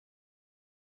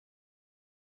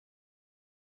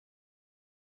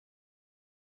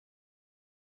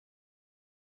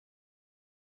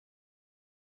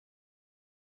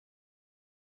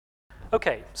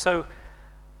Okay, so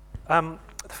the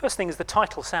first thing is the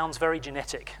title sounds very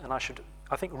genetic, and I should,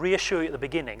 I think, reassure you at the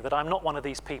beginning that I'm not one of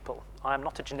these people. I am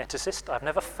not a geneticist. I've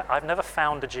never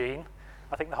found a gene.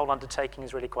 I think the whole undertaking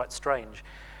is really quite strange.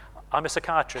 I'm a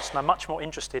psychiatrist, and I'm much more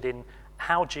interested in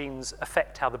how genes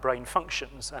affect how the brain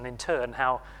functions, and in turn,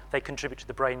 how they contribute to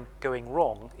the brain going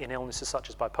wrong in illnesses such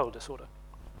as bipolar disorder.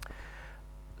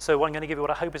 So I'm going to give you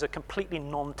what I hope is a completely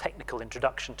non-technical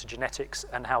introduction to genetics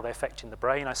and how they affect in the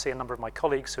brain. I see a number of my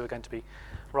colleagues who are going to be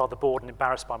rather bored and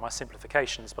embarrassed by my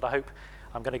simplifications, but I hope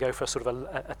I'm going to go for sort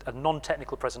of a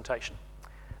non-technical presentation.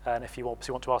 And if you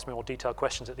obviously want to ask me more detailed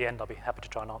questions at the end, I'll be happy to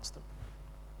try and answer them.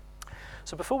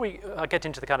 So before we get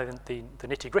into the kind of the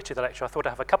nitty-gritty of the lecture, I thought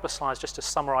I'd have a couple of slides just to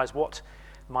summarize what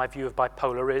my view of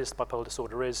bipolar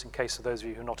disorder is, in case of those of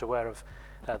you who are not aware of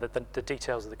the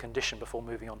details of the condition before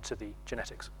moving on to the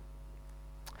genetics.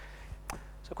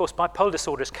 So of course, bipolar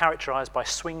disorder is characterized by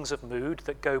swings of mood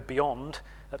that go beyond,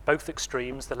 at both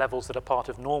extremes, the levels that are part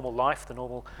of normal life, the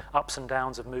normal ups and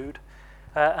downs of mood.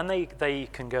 And they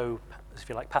can go, if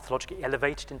you like, pathologically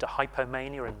elevated into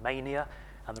hypomania and mania,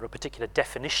 and there are particular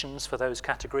definitions for those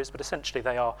categories, but essentially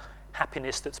they are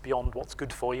happiness that's beyond what's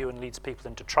good for you and leads people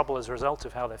into trouble as a result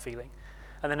of how they're feeling.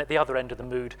 And then at the other end of the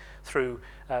mood, through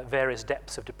various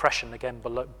depths of depression, again,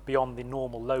 beyond the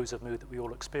normal lows of mood that we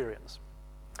all experience.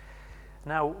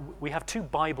 Now, we have two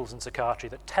Bibles in psychiatry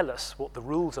that tell us what the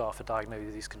rules are for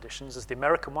diagnosing these conditions. There's the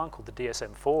American one called the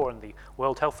DSM-4 and the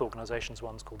World Health Organization's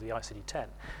one's called the ICD-10.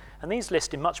 And these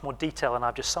list in much more detail than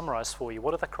I've just summarized for you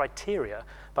what are the criteria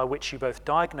by which you both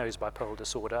diagnose bipolar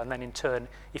disorder and then in turn,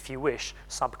 if you wish,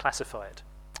 subclassify it.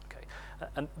 Okay.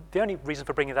 And the only reason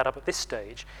for bringing that up at this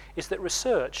stage is that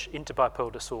research into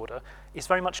bipolar disorder is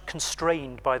very much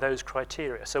constrained by those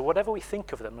criteria. So whatever we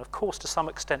think of them, and of course to some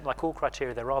extent, like all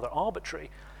criteria, they're rather arbitrary,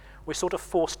 we're sort of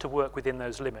forced to work within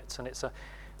those limits. And it's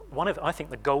one of, I think,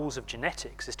 the goals of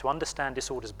genetics is to understand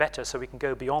disorders better so we can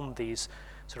go beyond these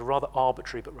sort of rather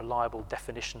arbitrary but reliable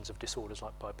definitions of disorders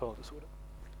like bipolar disorder.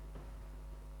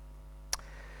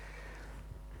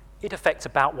 It affects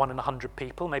about 1 in 100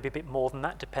 people, maybe a bit more than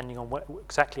that, depending on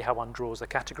exactly how one draws the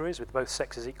categories, with both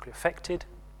sexes equally affected.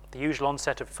 The usual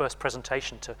onset of first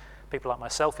presentation to people like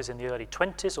myself is in the early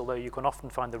 20s, although you can often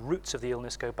find the roots of the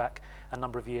illness go back a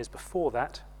number of years before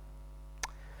that.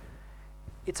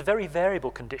 It's a very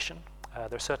variable condition.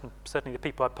 There are certainly the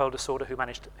people with bipolar disorder who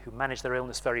manage their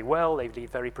illness very well. They lead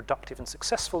very productive and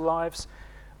successful lives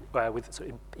with sort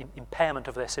of impairment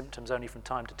of their symptoms only from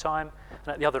time to time.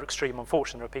 And at the other extreme,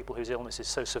 unfortunately, there are people whose illness is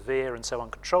so severe and so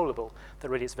uncontrollable that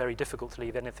really it's very difficult to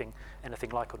lead anything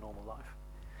like a normal life.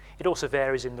 It also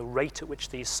varies in the rate at which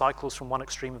these cycles from one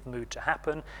extreme of mood to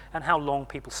happen and how long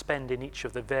people spend in each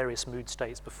of the various mood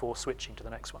states before switching to the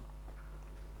next one.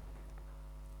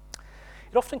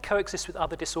 It often coexists with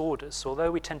other disorders, so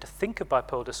although we tend to think of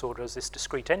bipolar disorder as this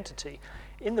discrete entity,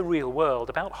 in the real world,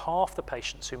 about half the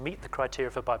patients who meet the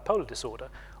criteria for bipolar disorder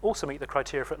also meet the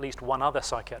criteria for at least one other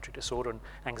psychiatric disorder, and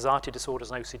anxiety disorders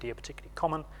and OCD are particularly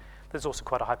common. There's also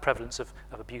quite a high prevalence of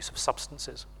abuse of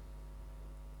substances.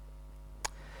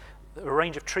 There are a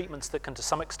range of treatments that can, to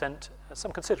some extent,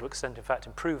 some considerable extent, in fact,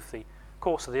 improve the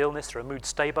course of the illness. There are mood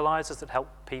stabilizers that help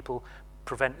people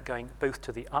prevent going both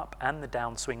to the up and the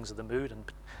down swings of the mood, and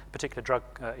a particular drug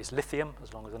is lithium,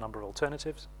 as long as a number of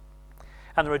alternatives.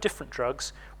 And there are different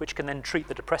drugs which can then treat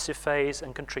the depressive phase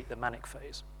and can treat the manic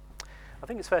phase. I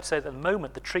think it's fair to say that at the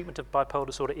moment the treatment of bipolar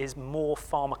disorder is more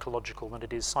pharmacological than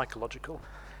it is psychological,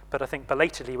 but I think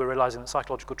belatedly we're realizing that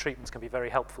psychological treatments can be very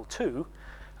helpful too,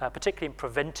 particularly in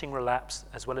preventing relapse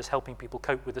as well as helping people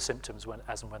cope with the symptoms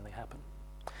as and when they happen.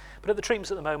 But the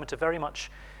treatments at the moment are very much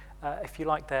if you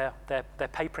like, they're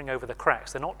papering over the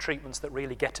cracks. They're not treatments that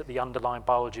really get at the underlying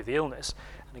biology of the illness.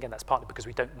 And again, that's partly because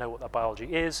we don't know what that biology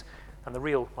is. And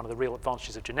one of the real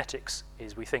advantages of genetics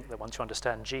is we think that once you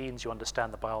understand genes, you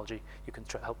understand the biology, you can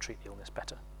help treat the illness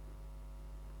better.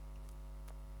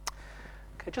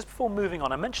 Okay, just before moving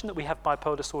on, I mentioned that we have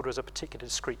bipolar disorder as a particular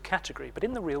discrete category, but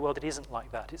in the real world it isn't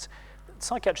like that.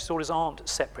 Psychiatric disorders aren't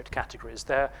separate categories.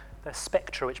 They're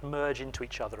spectra which merge into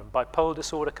each other, and bipolar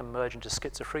disorder can merge into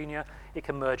schizophrenia, it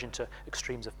can merge into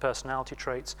extremes of personality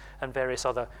traits, and various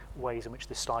other ways in which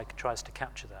this slide tries to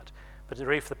capture that. But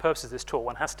really, for the purposes of this talk,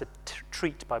 one has to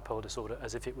treat bipolar disorder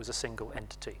as if it was a single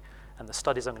entity. And the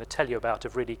studies I'm going to tell you about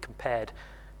have really compared,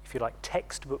 if you like,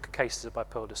 textbook cases of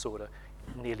bipolar disorder,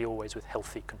 nearly always with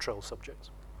healthy control subjects.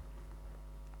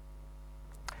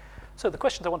 So the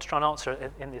questions I want to try and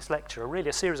answer in this lecture are really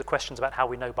a series of questions about how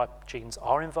we know genes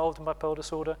are involved in bipolar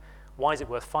disorder, why is it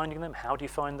worth finding them, how do you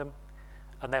find them,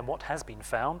 and then what has been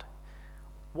found,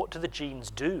 what do the genes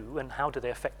do and how do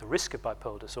they affect the risk of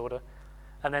bipolar disorder,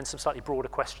 and then some slightly broader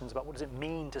questions about what does it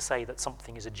mean to say that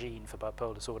something is a gene for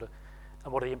bipolar disorder,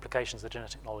 and what are the implications of the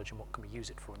genetic knowledge and what can we use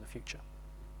it for in the future.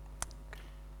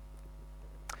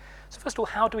 So first of all,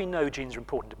 how do we know genes are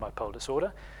important in bipolar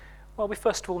disorder? Well, we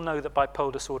first of all know that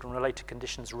bipolar disorder and related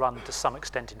conditions run to some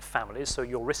extent in families, so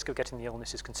your risk of getting the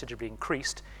illness is considerably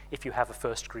increased if you have a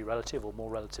first-degree relative or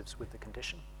more relatives with the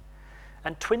condition.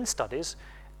 And twin studies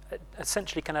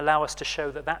essentially can allow us to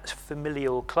show that that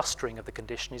familial clustering of the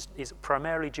condition is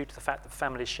primarily due to the fact that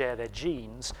families share their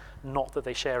genes, not that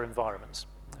they share environments.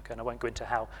 Okay, and I won't go into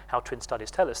how twin studies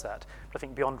tell us that, but I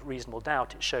think beyond reasonable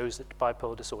doubt it shows that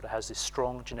bipolar disorder has this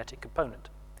strong genetic component.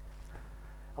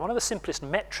 And one of the simplest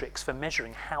metrics for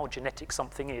measuring how genetic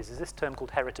something is this term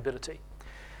called heritability.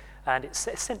 And it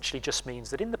essentially just means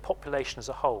that in the population as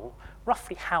a whole,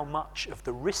 roughly how much of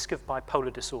the risk of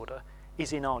bipolar disorder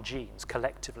is in our genes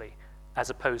collectively, as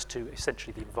opposed to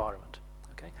essentially the environment.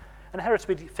 Okay? And a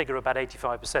heritability figure of about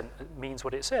 85% means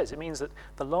what it says. It means that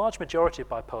the large majority of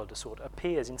bipolar disorder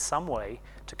appears in some way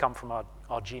to come from our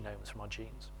genomes, from our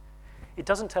genes. It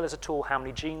doesn't tell us at all how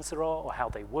many genes there are or how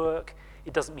they work.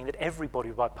 It doesn't mean that everybody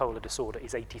with bipolar disorder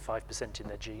is 85% in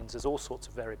their genes. There's all sorts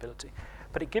of variability.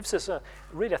 But it gives us,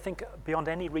 really, I think, beyond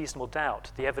any reasonable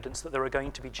doubt, the evidence that there are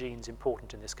going to be genes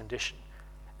important in this condition.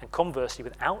 And conversely,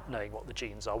 without knowing what the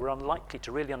genes are, we're unlikely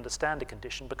to really understand a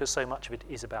condition because so much of it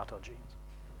is about our genes.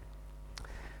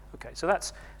 Okay, so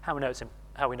that's how we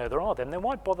know there are them. Then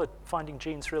why bother finding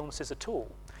genes for illnesses at all?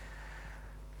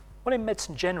 Well, in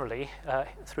medicine generally,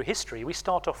 through history, we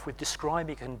start off with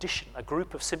describing a condition, a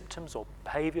group of symptoms or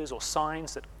behaviors or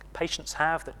signs that patients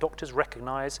have that doctors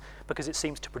recognize because it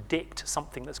seems to predict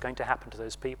something that's going to happen to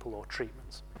those people or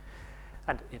treatments.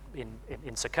 And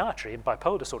in psychiatry, in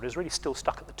bipolar disorder, is really still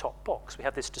stuck at the top box. We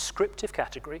have this descriptive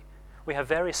category. We have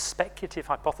various speculative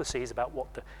hypotheses about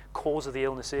what the cause of the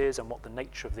illness is and what the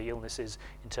nature of the illness is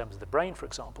in terms of the brain, for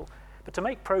example. But to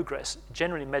make progress,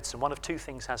 generally in medicine, one of two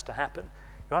things has to happen.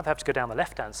 You either have to go down the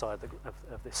left-hand side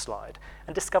of this slide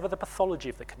and discover the pathology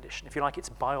of the condition, if you like, its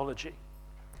biology.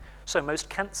 So most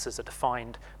cancers are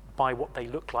defined by what they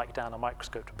look like down a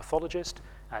microscope to a pathologist,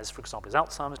 as, for example, is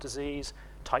Alzheimer's disease.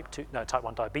 Type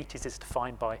 1 diabetes is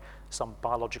defined by some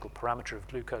biological parameter of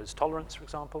glucose tolerance, for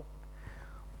example.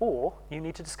 Or you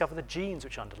need to discover the genes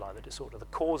which underlie the disorder, the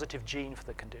causative gene for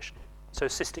the condition. So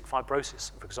cystic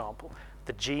fibrosis, for example,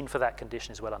 the gene for that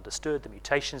condition is well understood, the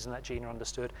mutations in that gene are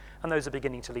understood, and those are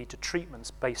beginning to lead to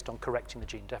treatments based on correcting the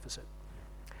gene deficit.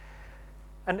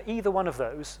 And either one of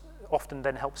those often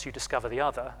then helps you discover the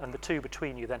other, and the two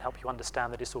between you then help you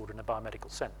understand the disorder in a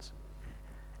biomedical sense.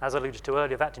 As I alluded to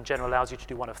earlier, that in general allows you to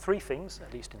do one of three things,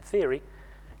 at least in theory.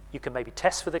 You can maybe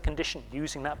test for the condition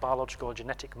using that biological or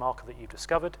genetic marker that you've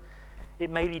discovered. It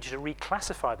may lead you to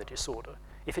reclassify the disorder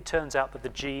if it turns out that the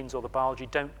genes or the biology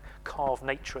don't carve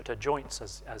nature at her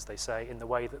joints, as they say, in the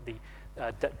way that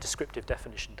the descriptive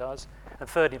definition does. And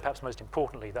thirdly, and perhaps most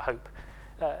importantly, the hope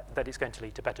that it's going to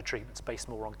lead to better treatments based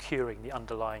more on curing the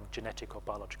underlying genetic or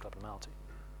biological abnormality.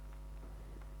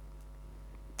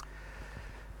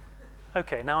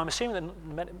 Okay, now I'm assuming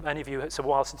that many of you, it's a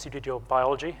while since you did your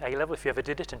biology A-level, if you ever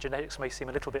did it, and genetics may seem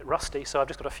a little bit rusty, so I've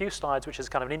just got a few slides which is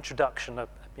kind of an introduction, a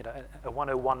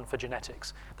 101 for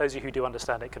genetics. Those of you who do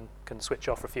understand it can switch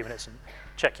off for a few minutes and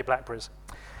check your Blackberries.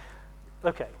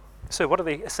 Okay, so what are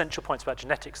the essential points about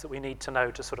genetics that we need to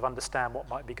know to sort of understand what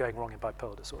might be going wrong in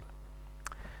bipolar disorder?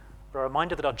 We're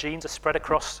reminded that our genes are spread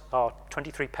across our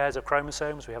 23 pairs of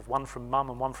chromosomes. We have one from mum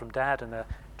and one from dad, and there are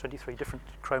 23 different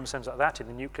chromosomes like that in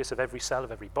the nucleus of every cell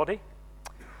of every body.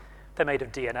 They're made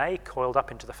of DNA, coiled up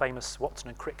into the famous Watson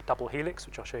and Crick double helix,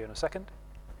 which I'll show you in a second.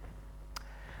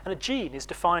 And a gene is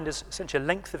defined as essentially a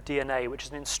length of DNA, which is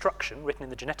an instruction written in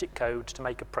the genetic code to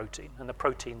make a protein, and the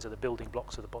proteins are the building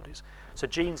blocks of the bodies. So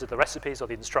genes are the recipes or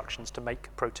the instructions to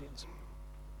make proteins.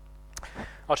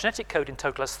 Our genetic code in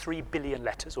total has 3 billion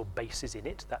letters or bases in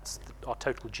it. That's our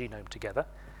total genome together.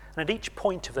 And at each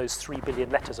point of those 3 billion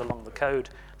letters along the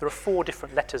code, there are 4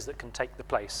 different letters that can take the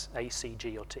place, A, C,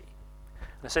 G, or T.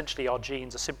 And essentially, our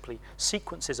genes are simply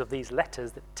sequences of these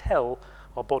letters that tell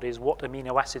our bodies what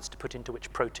amino acids to put into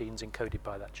which proteins encoded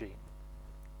by that gene.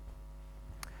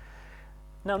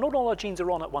 Now, not all our genes are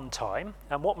on at one time,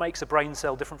 and what makes a brain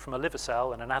cell different from a liver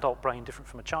cell and an adult brain different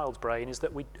from a child's brain is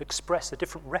that we express a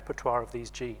different repertoire of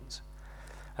these genes.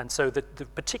 And so the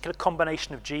particular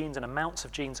combination of genes and amounts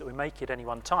of genes that we make at any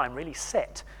one time really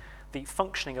set the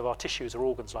functioning of our tissues or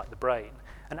organs like the brain.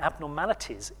 And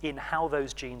abnormalities in how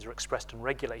those genes are expressed and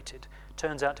regulated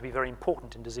turns out to be very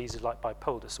important in diseases like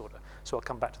bipolar disorder. So I'll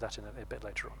come back to that in a bit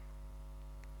later on.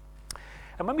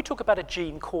 And when we talk about a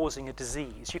gene causing a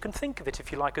disease, you can think of it,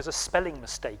 if you like, as a spelling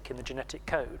mistake in the genetic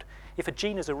code. If a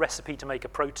gene is a recipe to make a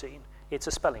protein, it's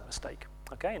a spelling mistake.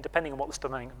 Okay? And depending on what the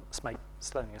spelling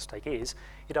mistake is,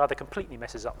 it either completely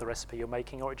messes up the recipe you're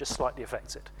making or it just slightly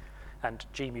affects it. And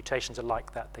gene mutations are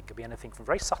like that. They can be anything from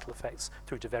very subtle effects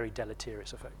through to very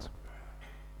deleterious effects.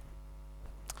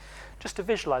 Just to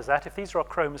visualize that, if these are our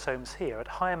chromosomes here, at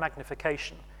higher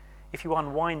magnification, if you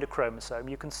unwind a chromosome,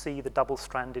 you can see the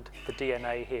double-stranded, the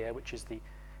DNA here, which is the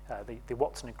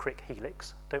Watson and Crick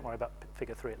helix. Don't worry about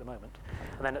figure 3 at the moment.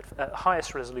 And then at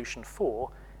highest resolution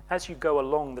 4, as you go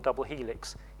along the double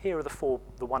helix, here are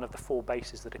the one of the 4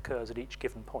 bases that occurs at each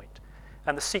given point.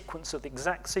 And the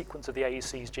exact sequence of the A's,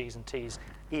 C's, G's, and T's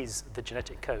is the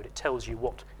genetic code. It tells you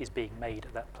what is being made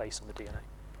at that place on the DNA.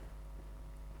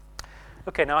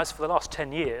 Okay, now as for the last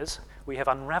 10 years, we have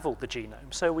unraveled the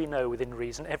genome, so we know within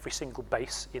reason every single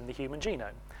base in the human genome.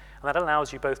 And that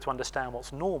allows you both to understand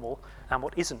what's normal and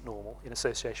what isn't normal in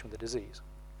association with the disease.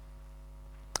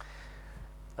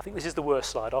 I think this is the worst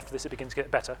slide. After this, it begins to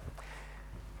get better.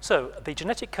 So the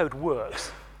genetic code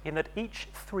works in that each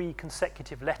 3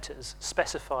 consecutive letters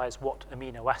specifies what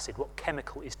amino acid, what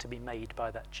chemical is to be made by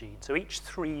that gene. So each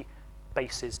 3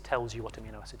 bases tells you what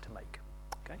amino acid to make.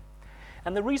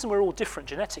 And the reason we're all different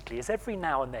genetically is every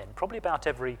now and then, probably about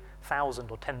every 1,000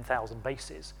 or 10,000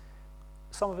 bases,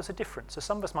 some of us are different. So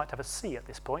some of us might have a C at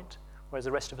this point, whereas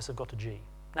the rest of us have got a G.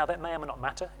 Now, that may or may not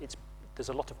matter. There's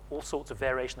a lot of all sorts of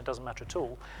variation that doesn't matter at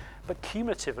all. But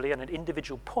cumulatively and at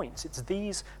individual points, it's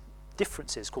these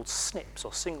differences called SNPs,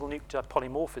 or single nucleotide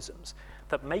polymorphisms,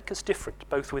 that make us different,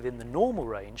 both within the normal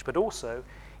range, but also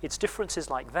it's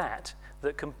differences like that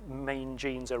that can mean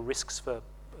genes are risks for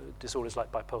disorders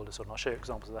like bipolar disorder, and I'll show you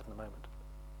examples of that in a moment.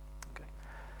 Okay.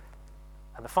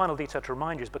 And the final detail to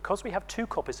remind you is because we have 2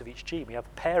 copies of each gene, we have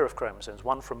a pair of chromosomes,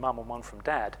 one from mum and one from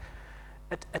dad,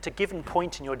 at a given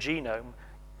point in your genome,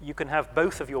 you can have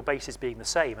both of your bases being the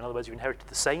same. In other words, you inherited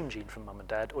the same gene from mum and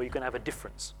dad, or you can have a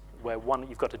difference, where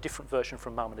you've got a different version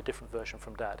from mum and a different version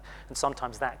from dad. And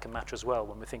sometimes that can matter as well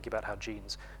when we're thinking about how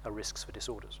genes are risks for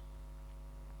disorders.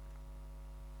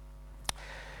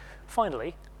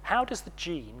 Finally, how does the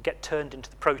gene get turned into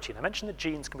the protein? I mentioned that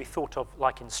genes can be thought of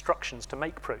like instructions to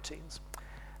make proteins.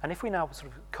 And if we now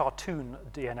sort of cartoon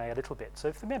DNA a little bit, so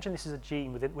if imagine this is a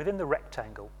gene, within the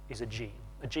rectangle is a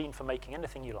gene for making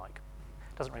anything you like.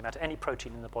 It doesn't really matter, any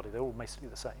protein in the body, they're all basically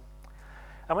the same.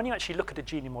 And when you actually look at a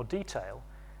gene in more detail,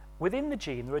 within the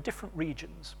gene there are different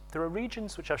regions. There are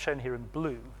regions which I've shown here in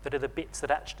blue that are the bits that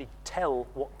actually tell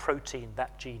what protein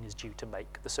that gene is due to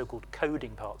make, the so-called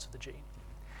coding parts of the gene.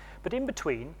 But in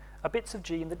between are bits of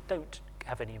gene that don't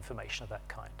have any information of that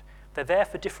kind. They're there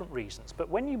for different reasons, but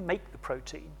when you make the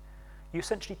protein, you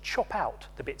essentially chop out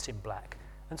the bits in black,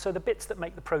 and so the bits that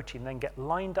make the protein then get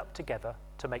lined up together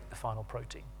to make the final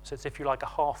protein. So it's, if you like, a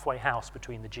halfway house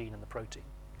between the gene and the protein.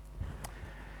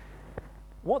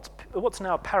 What's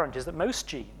now apparent is that most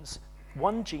genes,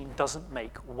 one gene doesn't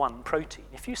make one protein.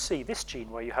 If you see this gene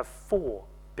where you have 4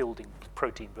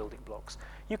 protein building blocks,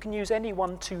 you can use any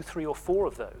 1, 2, 3, or 4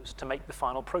 of those to make the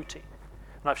final protein.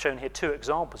 And I've shown here 2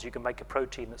 examples. You can make a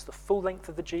protein that's the full length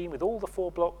of the gene with all the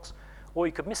 4 blocks, or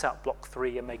you could miss out block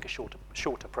 3 and make a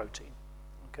shorter protein.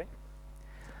 Okay?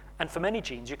 And for many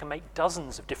genes, you can make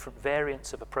dozens of different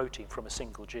variants of a protein from a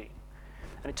single gene.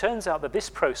 And it turns out that this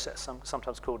process,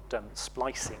 sometimes called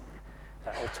splicing,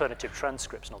 alternative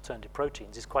transcripts and alternative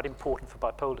proteins, is quite important for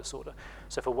bipolar disorder.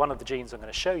 So for one of the genes I'm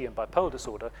going to show you in bipolar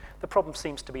disorder, the problem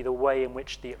seems to be the way in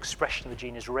which the expression of the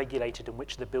gene is regulated and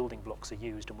which the building blocks are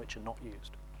used and which are not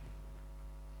used.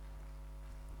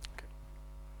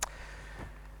 Okay.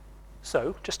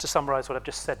 So just to summarize what I've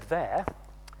just said there,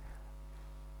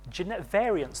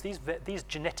 variants, these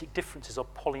genetic differences or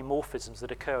polymorphisms that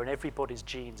occur in everybody's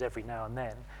genes every now and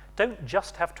then, don't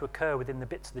just have to occur within the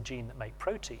bits of the gene that make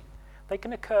protein. They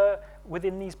can occur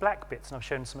within these black bits, and I've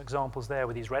shown some examples there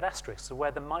with these red asterisks, where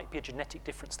there might be a genetic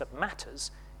difference that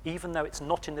matters, even though it's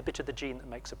not in the bit of the gene that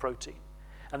makes a protein.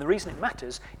 And the reason it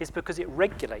matters is because it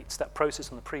regulates that process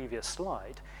on the previous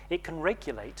slide. It can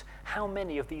regulate how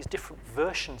many of these different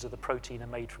versions of the protein are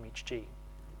made from each gene.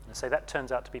 And so that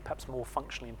turns out to be perhaps more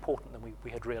functionally important than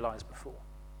we had realized before.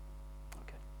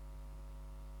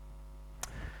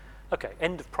 Okay,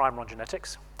 end of primer on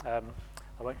genetics.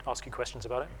 I won't ask you questions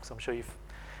about it, because I'm sure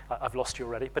I've lost you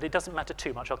already, but it doesn't matter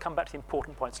too much. I'll come back to the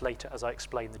important points later as I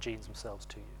explain the genes themselves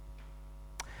to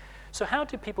you. So how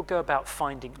do people go about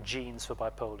finding genes for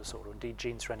bipolar disorder, or indeed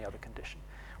genes for any other condition?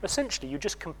 Well, essentially, you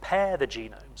just compare the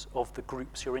genomes of the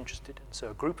groups you're interested in. So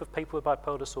a group of people with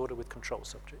bipolar disorder with control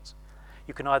subjects.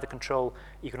 You can either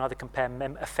compare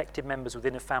affected members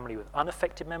within a family with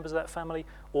unaffected members of that family,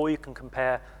 or you can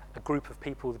compare a group of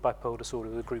people with bipolar disorder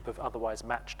with a group of otherwise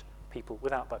matched people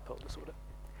without bipolar disorder.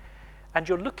 And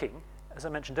you're looking, as I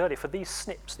mentioned earlier, for these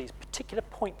SNPs, these particular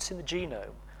points in the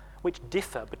genome which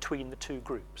differ between the two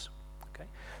groups. Okay?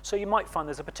 So you might find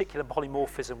there's a particular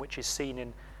polymorphism which is seen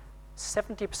in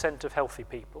 70% of healthy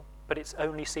people, but it's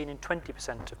only seen in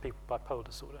 20% of people with bipolar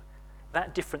disorder.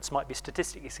 That difference might be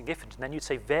statistically significant, and then you'd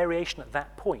say variation at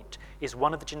that point is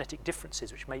one of the genetic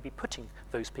differences which may be putting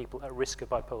those people at risk of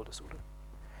bipolar disorder.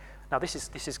 Now, this is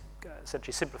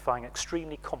essentially simplifying an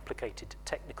extremely complicated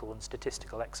technical and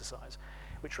statistical exercise,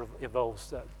 which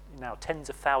involves now tens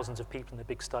of thousands of people in the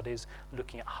big studies,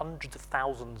 looking at hundreds of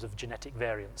thousands of genetic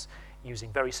variants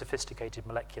using very sophisticated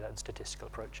molecular and statistical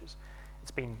approaches.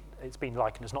 It's been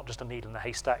likened as not just a needle in a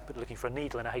haystack, but looking for a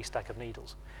needle in a haystack of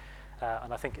needles.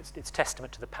 And I think it's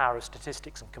testament to the power of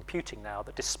statistics and computing now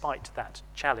that despite that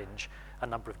challenge, a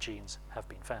number of genes have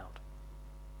been found.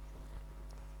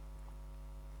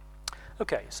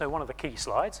 Okay, so one of the key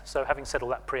slides. So having said all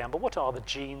that preamble, what are the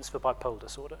genes for bipolar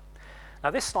disorder?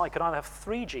 Now this slide could either have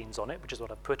 3 genes on it, which is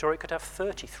what I've put, or it could have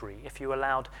 33 if you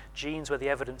allowed genes where the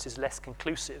evidence is less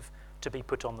conclusive to be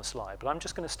put on the slide. But I'm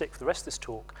just going to stick for the rest of this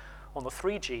talk on the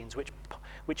 3 genes which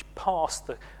pass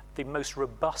the most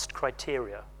robust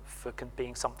criteria for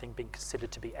being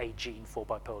considered to be a gene for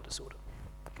bipolar disorder.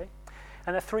 Okay?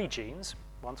 And there are 3 genes.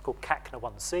 One's called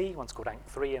CACNA1C, one's called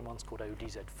ANK3, and one's called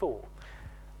ODZ4.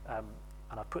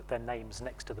 And I've put their names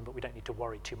next to them, but we don't need to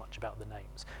worry too much about the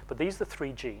names. But these are the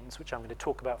 3 genes which I'm going to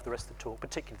talk about for the rest of the talk,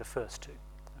 particularly the first 2.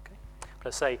 Okay? But I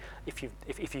say,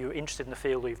 if you're interested in the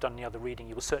field or you've done any other reading,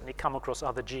 you will certainly come across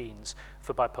other genes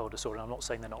for bipolar disorder. I'm not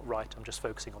saying they're not right, I'm just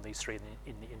focusing on these 3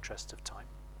 in the interests of time.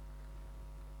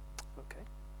 Okay.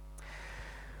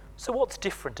 So what's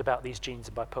different about these genes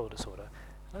in bipolar disorder?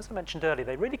 As I mentioned earlier,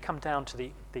 they really come down to the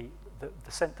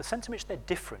sense in which they're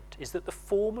different is that the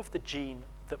form of the gene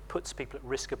that puts people at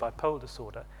risk of bipolar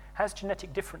disorder has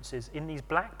genetic differences in these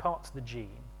black parts of the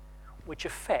gene which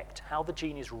affect how the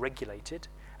gene is regulated,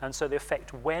 and so they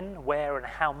affect when, where, and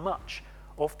how much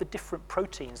of the different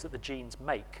proteins that the genes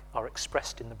make are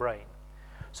expressed in the brain.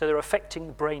 So they're affecting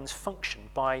the brain's function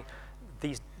by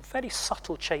these fairly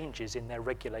subtle changes in their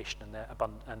regulation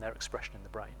and their expression in the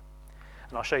brain.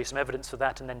 And I'll show you some evidence for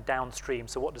that, and then downstream,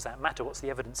 so what does that matter? What's the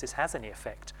evidence this has any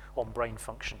effect on brain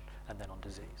function and then on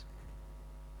disease?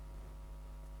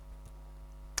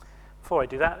 Before I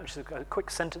do that, just a quick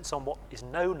sentence on what is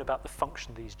known about the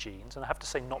function of these genes, and I have to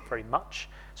say not very much,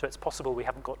 so it's possible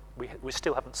we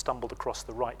still haven't stumbled across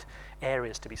the right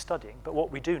areas to be studying, but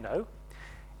what we do know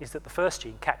is that the first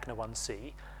gene,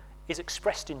 CACNA1C, is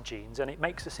expressed in genes, and it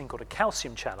makes this thing called a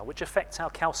calcium channel, which affects how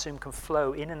calcium can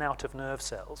flow in and out of nerve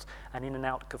cells and in and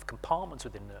out of compartments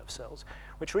within nerve cells,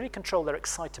 which really control their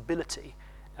excitability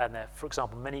and their, for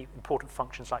example, many important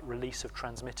functions like release of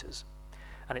transmitters.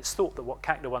 And it's thought that what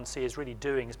CACNA1C is really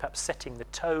doing is perhaps setting the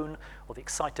tone or the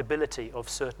excitability of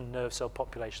certain nerve cell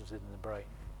populations within the brain.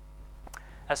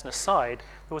 As an aside,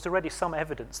 there was already some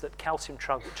evidence that calcium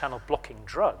channel blocking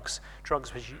drugs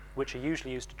which are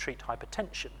usually used to treat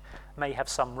hypertension, may have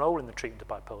some role in the treatment of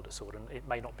bipolar disorder, and it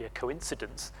may not be a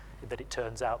coincidence that it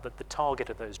turns out that the target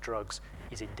of those drugs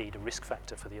is indeed a risk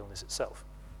factor for the illness itself.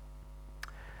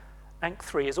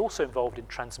 ANK3 is also involved in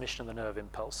transmission of the nerve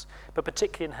impulse, but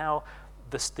particularly in how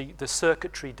the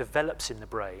circuitry develops in the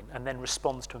brain and then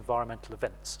responds to environmental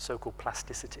events, so-called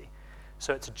plasticity.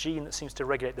 So it's a gene that seems to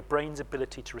regulate the brain's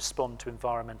ability to respond to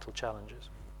environmental challenges.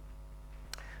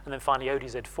 And then finally,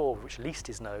 ODZ4, which least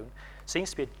is known, seems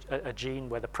to be a gene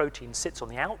where the protein sits on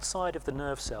the outside of the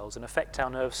nerve cells and affect how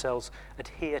nerve cells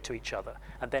adhere to each other,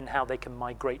 and then how they can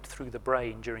migrate through the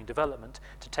brain during development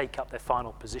to take up their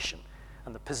final position.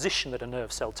 And the position that a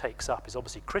nerve cell takes up is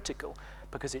obviously critical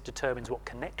because it determines what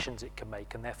connections it can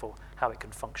make and therefore how it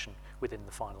can function within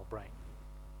the final brain.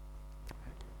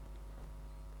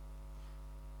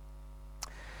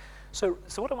 So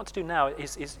what I want to do now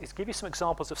is give you some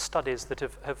examples of studies that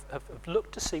have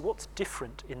looked to see what's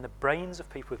different in the brains of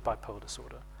people with bipolar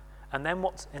disorder, and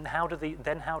then how do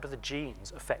the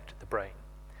genes affect the brain?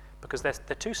 Because they're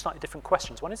 2 slightly different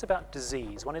questions. One is about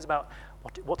disease. One is about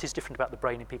what is different about the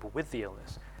brain in people with the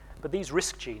illness. But these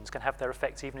risk genes can have their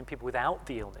effects even in people without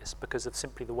the illness because of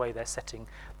simply the way they're setting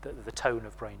the tone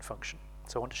of brain function.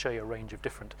 So I want to show you a range of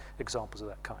different examples of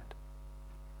that kind.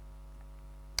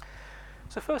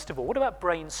 So first of all, what about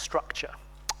brain structure?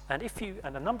 And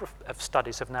a number of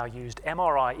studies have now used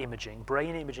MRI imaging,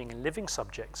 brain imaging in living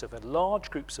subjects of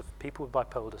large groups of people with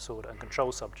bipolar disorder and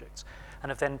control subjects, and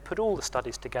have then put all the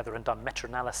studies together and done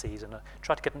meta-analyses and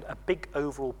tried to get a big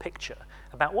overall picture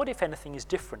about what, if anything, is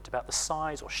different about the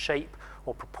size or shape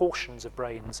or proportions of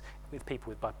brains with people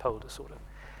with bipolar disorder.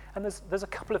 And there's a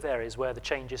couple of areas where the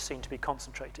changes seem to be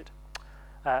concentrated.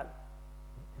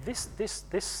 This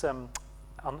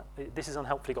has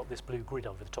unhelpfully got this blue grid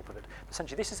over the top of it.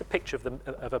 Essentially, this is a picture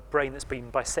of a brain that's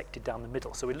been bisected down the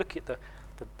middle. So we look at the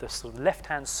sort of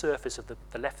left-hand surface of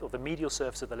the left, or the medial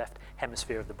surface of the left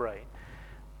hemisphere of the brain.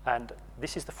 And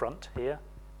this is the front here,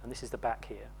 and this is the back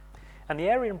here. And the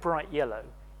area in bright yellow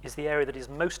is the area that is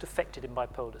most affected in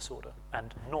bipolar disorder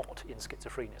and not in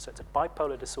schizophrenia. So it's a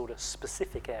bipolar disorder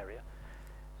specific area.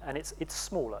 And it's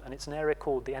smaller, and it's an area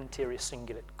called the anterior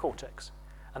cingulate cortex.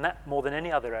 And that, more than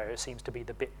any other area, seems to be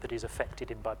the bit that is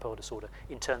affected in bipolar disorder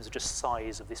in terms of just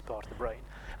size of this part of the brain.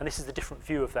 And this is a different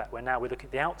view of that, where now we're looking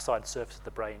at the outside surface of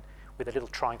the brain with a little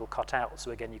triangle cut out.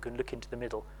 So again, you can look into the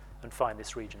middle and find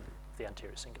this region of the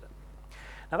anterior cingulate.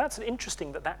 Now that's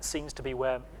interesting that seems to be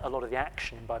where a lot of the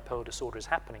action in bipolar disorder is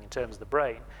happening in terms of the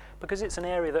brain, because it's an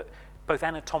area that both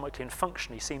anatomically and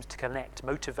functionally seems to connect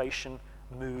motivation,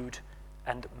 mood,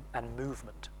 and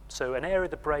movement. So an area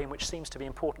of the brain which seems to be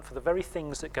important for the very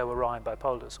things that go awry in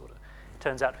bipolar disorder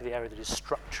turns out to be the area that is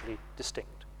structurally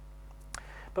distinct.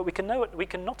 But we can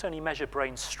not only measure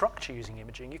brain structure using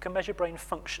imaging, you can measure brain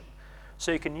function.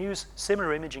 So you can use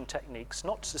similar imaging techniques,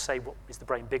 not to say what is the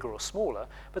brain bigger or smaller,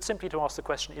 but simply to ask the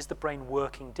question, is the brain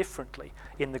working differently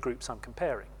in the groups I'm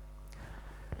comparing?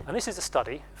 And this is a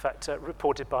study, in fact,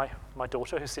 reported by my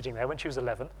daughter, who's sitting there when she was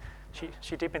 11.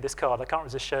 She did me this card. I can't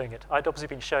resist showing it. I'd obviously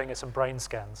been showing her some brain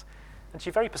scans. And she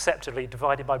very perceptively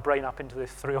divided my brain up into the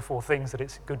 3 or 4 things that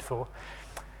it's good for.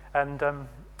 And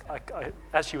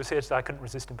as she was here today, I couldn't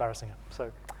resist embarrassing her.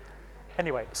 So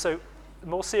anyway, so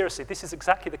more seriously, this is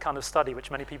exactly the kind of study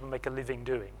which many people make a living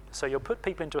doing. So you'll put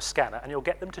people into a scanner, and you'll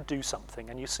get them to do something,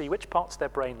 and you see which parts of their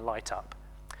brain light up.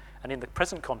 And in the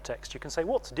present context, you can say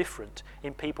what's different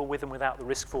in people with and without the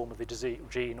risk form of the disease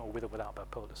gene, or with or without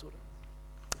bipolar disorder.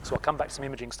 So I'll come back to some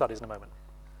imaging studies in a moment.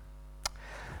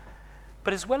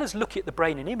 But as well as looking at the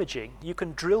brain in imaging, you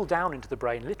can drill down into the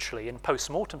brain literally in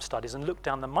post-mortem studies and look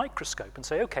down the microscope and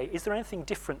say, okay, is there anything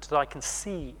different that I can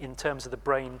see in terms of the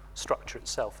brain structure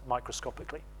itself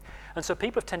microscopically? And so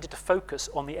people have tended to focus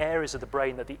on the areas of the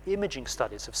brain that the imaging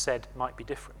studies have said might be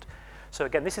different. So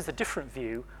again, this is a different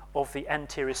view of the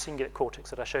anterior cingulate cortex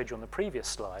that I showed you on the previous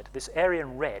slide. This area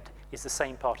in red is the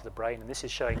same part of the brain, and this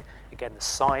is showing, again, the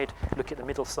side. Look at the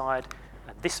middle side,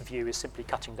 and this view is simply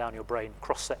cutting down your brain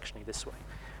cross-sectionally this way.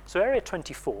 So area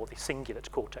 24, the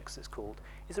cingulate cortex it's called,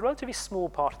 is a relatively small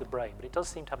part of the brain, but it does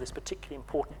seem to have this particularly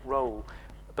important role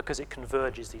because it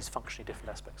converges these functionally different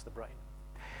aspects of the brain.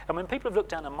 And when people have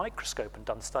looked down a microscope and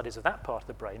done studies of that part of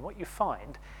the brain, what you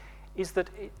find is that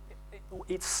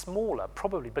it's smaller,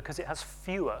 probably because it has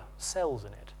fewer cells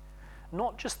in it.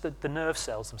 Not just the nerve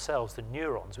cells themselves, the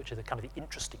neurons, which are the kind of the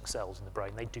interesting cells in the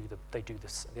brain. They do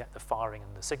the firing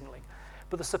and the signaling.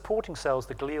 But the supporting cells,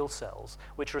 the glial cells,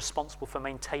 which are responsible for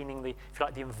maintaining the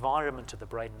environment of the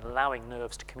brain and allowing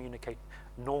nerves to communicate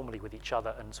normally with each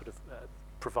other and sort of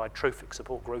provide trophic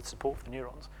support, growth support for the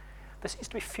neurons. There seems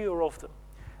to be fewer of them.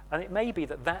 And it may be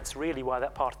that that's really why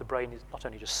that part of the brain is not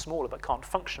only just smaller, but can't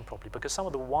function properly, because some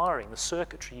of the wiring, the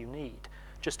circuitry you need,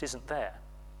 just isn't there.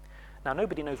 Now,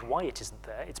 nobody knows why it isn't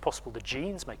there. It's possible the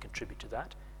genes may contribute to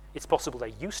that. It's possible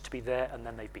they used to be there and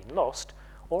then they've been lost.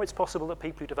 Or it's possible that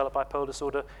people who develop bipolar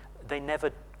disorder, they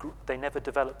never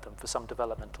developed them for some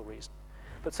developmental reason.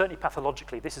 But certainly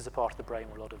pathologically, this is a part of the brain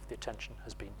where a lot of the attention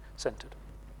has been centered.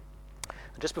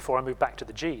 And just before I move back to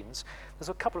the genes, there's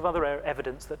a couple of other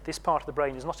evidence that this part of the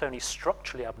brain is not only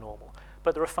structurally abnormal,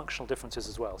 but there are functional differences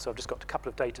as well. So I've just got a couple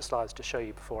of data slides to show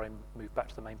you before I move back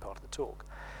to the main part of the talk.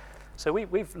 So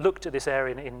we've looked at this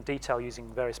area in detail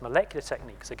using various molecular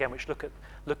techniques, again, which look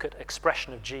at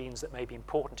expression of genes that may be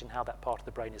important in how that part of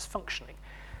the brain is functioning.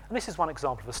 And this is one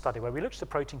example of a study where we looked at a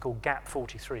protein called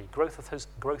GAP43,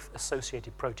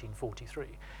 growth-associated protein 43.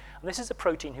 And this is a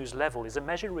protein whose level is a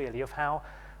measure really of how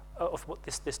of what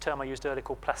this term I used earlier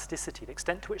called plasticity, the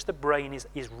extent to which the brain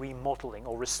is remodeling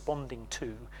or responding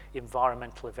to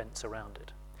environmental events around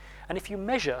it. And if you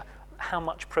measure how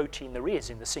much protein there is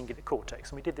in the cingulate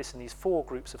cortex, and we did this in these 4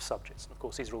 groups of subjects, and of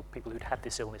course these are all people who'd had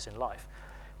this illness in life,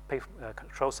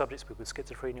 control subjects, people with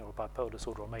schizophrenia or bipolar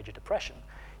disorder or major depression,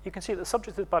 you can see that the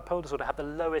subjects with bipolar disorder had the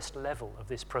lowest level of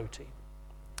this protein.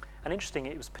 And interestingly,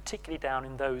 it was particularly down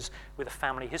in those with a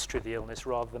family history of the illness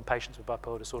rather than patients with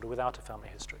bipolar disorder without a family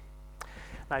history.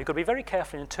 Now, you've got to be very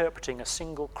careful in interpreting a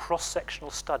single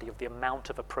cross-sectional study of the amount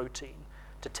of a protein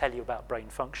to tell you about brain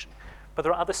function. But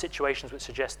there are other situations which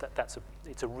suggest that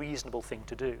it's a reasonable thing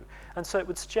to do. And so it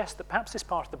would suggest that perhaps this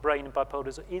part of the brain in bipolar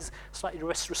disorder is slightly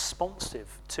less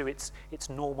responsive to its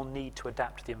normal need to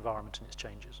adapt to the environment and its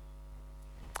changes.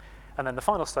 And then the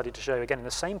final study to show, again, in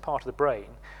the same part of the brain,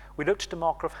 we looked at a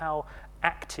marker of how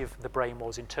active the brain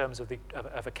was in terms of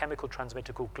a chemical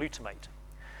transmitter called glutamate.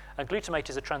 And glutamate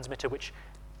is a transmitter which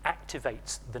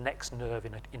activates the next nerve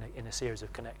in a series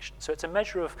of connections. So it's a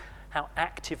measure of how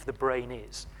active the brain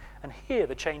is. And here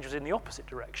the change was in the opposite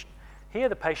direction. Here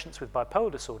the patients with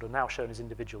bipolar disorder, now shown as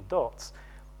individual dots,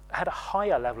 had a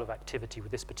higher level of activity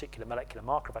with this particular molecular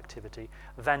marker of activity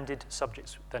than did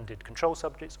control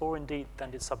subjects, or indeed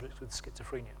than did subjects with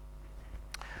schizophrenia.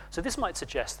 So this might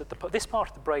suggest that this part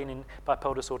of the brain in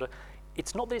bipolar disorder,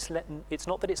 it's not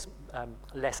that it's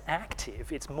less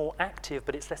active, it's more active,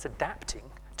 but it's less adapting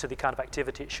to the kind of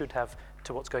activity it should have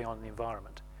to what's going on in the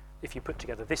environment, if you put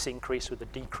together this increase with the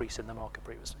decrease in the marker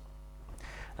previously.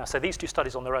 Now, so these two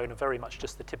studies on their own are very much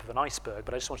just the tip of an iceberg,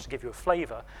 but I just wanted to give you a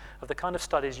flavour of the kind of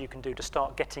studies you can do to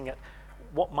start getting at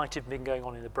what might have been going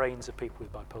on in the brains of people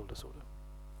with bipolar disorder.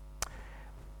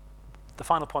 The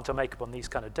final point I'll make upon these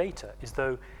kind of data is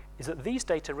that these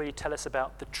data really tell us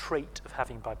about the trait of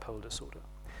having bipolar disorder.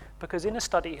 Because in a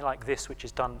study like this, which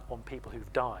is done on people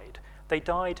who've died, they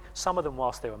died, some of them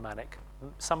whilst they were manic,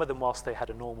 some of them whilst they had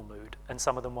a normal mood, and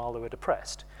some of them while they were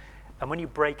depressed. And when you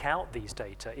break out these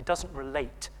data, it doesn't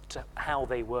relate to how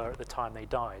they were at the time they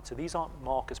died. So these aren't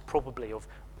markers probably of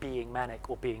being manic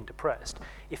or being depressed.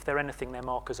 If they're anything, they're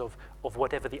markers of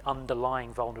whatever the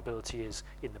underlying vulnerability is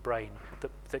in the brain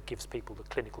that gives people the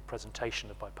clinical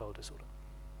presentation of bipolar disorder.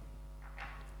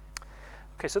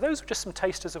 Okay, so those are just some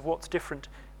tasters of what's different,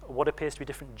 what appears to be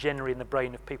different generally in the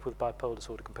brain of people with bipolar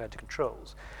disorder compared to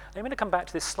controls. I'm going to come back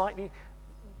to this slightly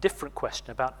different question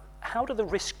about how do the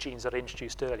risk genes that I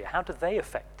introduced earlier, how do they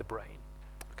affect the brain?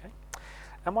 Okay?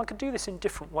 And one can do this in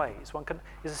different ways. One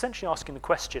is essentially asking the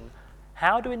question,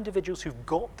 how do individuals who've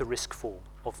got the risk form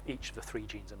of each of the three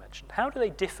genes I mentioned, how do they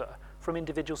differ from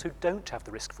individuals who don't have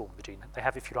the risk form of the gene? They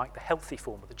have, if you like, the healthy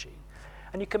form of the gene.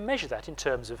 And you can measure that in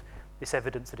terms of this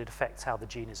evidence that it affects how the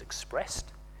gene is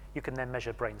expressed. You can then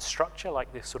measure brain structure,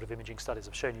 like the sort of imaging studies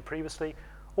I've shown you previously,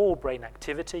 or brain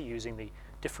activity using the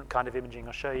different kind of imaging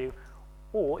I'll show you,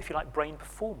 or, if you like, brain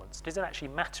performance. Does it actually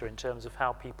matter in terms of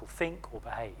how people think or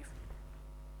behave?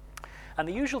 And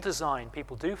the usual design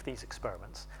people do for these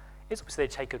experiments is obviously they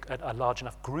take a large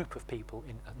enough group of people,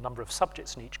 in a number of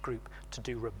subjects in each group, to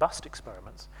do robust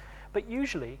experiments. But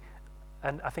usually,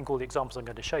 and I think all the examples I'm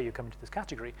going to show you come into this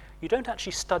category, you don't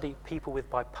actually study people with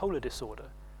bipolar disorder,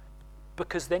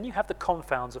 because then you have the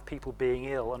confounds of people being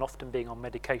ill and often being on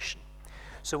medication.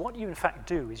 So what you in fact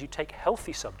do is you take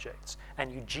healthy subjects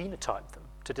and you genotype them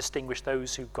to distinguish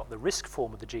those who've got the risk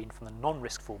form of the gene from the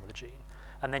non-risk form of the gene,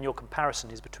 and then your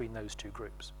comparison is between those two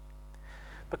groups.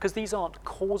 Because these aren't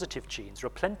causative genes, there are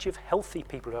plenty of healthy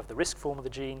people who have the risk form of the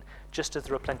gene, just as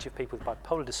there are plenty of people with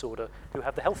bipolar disorder who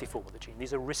have the healthy form of the gene.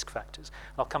 These are risk factors.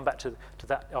 I'll come back to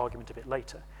that argument a bit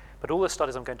later. But all the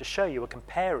studies I'm going to show you are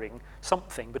comparing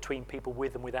something between people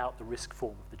with and without the risk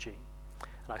form of the gene.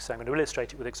 And like I say, I'm going to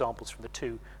illustrate it with examples from the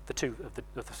two of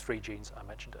the three genes I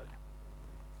mentioned earlier.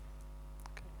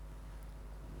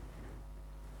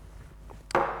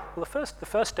 Okay. Well, the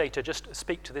first data just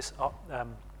speak to this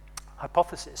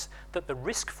hypothesis that the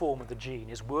risk form of the gene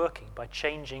is working by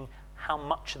changing how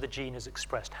much of the gene is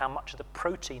expressed, how much of the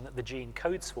protein that the gene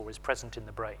codes for is present in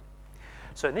the brain.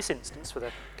 So in this instance, for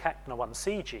the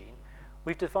CACNA1C gene,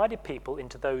 we've divided people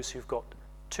into those who've got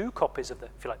two copies of the,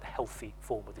 if you like, the healthy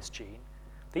form of this gene.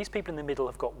 These people in the middle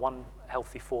have got one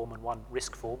healthy form and one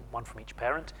risk form, one from each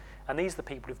parent, and these are the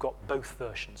people who've got both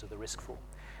versions of the risk form.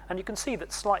 And you can see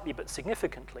that slightly but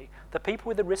significantly, the people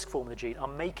with the risk form of the gene are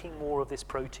making more of this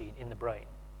protein in the brain,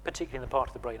 particularly in the part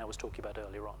of the brain I was talking about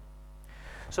earlier on.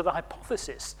 So the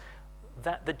hypothesis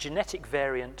that the genetic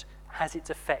variant has its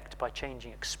effect by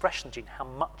changing expression of the gene, how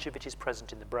much of it is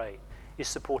present in the brain, is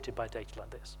supported by data like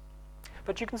this.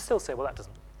 But you can still say, well,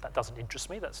 that doesn't interest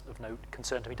me, that's of no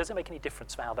concern to me, it doesn't make any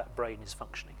difference for how that brain is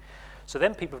functioning. So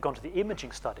then people have gone to the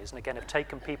imaging studies and again have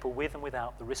taken people with and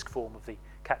without the risk form of the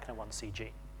CACNA1C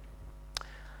gene.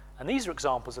 And these are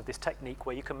examples of this technique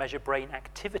where you can measure brain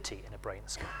activity in a brain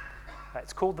scan.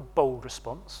 It's called the BOLD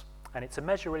response, and it's a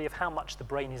measure really of how much the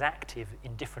brain is active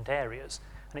in different areas,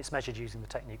 and it's measured using the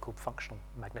technique called functional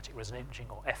magnetic resonance imaging,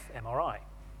 or fMRI.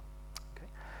 Okay.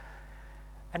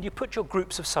 And you put your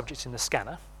groups of subjects in the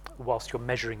scanner whilst you're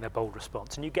measuring their BOLD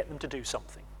response, and you get them to do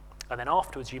something. And then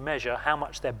afterwards you measure how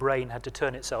much their brain had to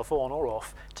turn itself on or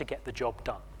off to get the job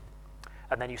done.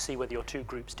 And then you see whether your two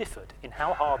groups differed in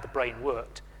how hard the brain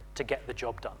worked to get the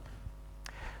job done.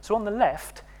 So on the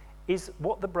left is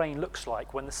what the brain looks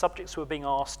like when the subjects were being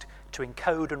asked to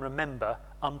encode and remember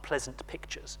unpleasant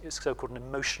pictures. It's so-called an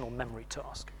emotional memory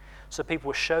task. So people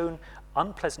were shown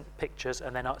unpleasant pictures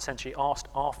and then essentially asked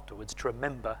afterwards to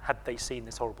remember had they seen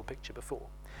this horrible picture before.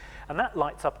 And that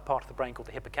lights up a part of the brain called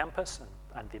the hippocampus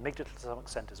and the amygdala to some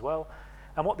extent as well.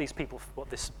 And what this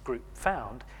group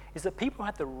found is that people who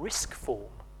had the risk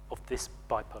form of this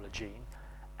bipolar gene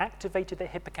activated their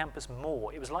hippocampus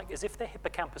more. It was like as if their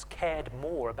hippocampus cared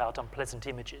more about unpleasant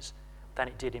images than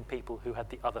it did in people who had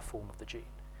the other form of the gene.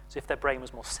 So if their brain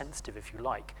was more sensitive, if you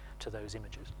like, to those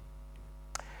images.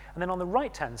 And then on the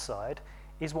right-hand side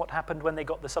is what happened when they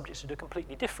got the subjects to do a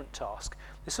completely different task.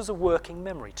 This was a working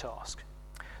memory task.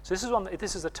 So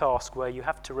this is a task where you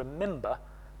have to remember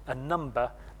a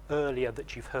number earlier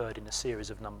that you've heard in a series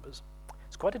of numbers.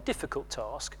 It's quite a difficult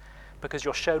task because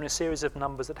you're shown a series of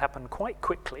numbers that happen quite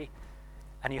quickly,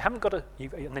 and and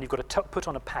then you've got to put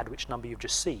on a pad which number you've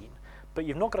just seen, but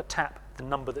you've not got to tap the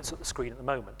number that's at the screen at the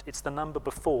moment. It's the number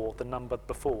before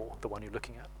the one you're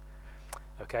looking at.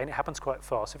 Okay, and it happens quite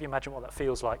fast. If you imagine what that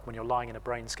feels like when you're lying in a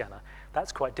brain scanner,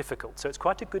 that's quite difficult. So it's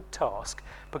quite a good task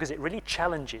because it really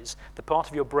challenges the part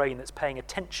of your brain that's paying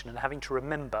attention and having to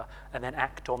remember and then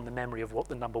act on the memory of what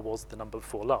the number was the number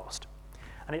before last.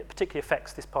 And it particularly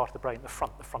affects this part of the brain at the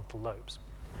front, the frontal lobes.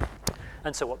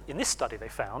 And so what in this study they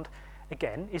found,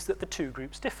 again, is that the two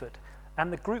groups differed.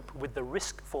 And the group with the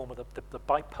risk form of the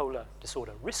bipolar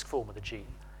disorder risk form of the gene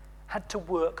had to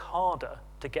work harder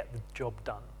to get the job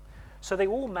done. So they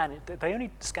only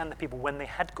scanned the people when they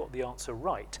had got the answer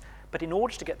right. But in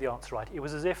order to get the answer right, it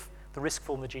was as if the risk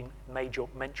form of the gene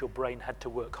meant your brain had to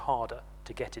work harder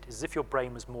to get it. It's as if your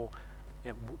brain was more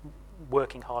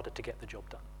working harder to get the job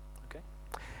done. Okay?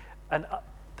 And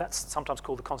that's sometimes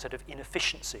called the concept of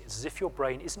inefficiency. It's as if your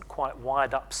brain isn't quite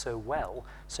wired up so well,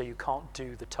 so you can't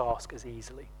do the task as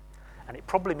easily. And it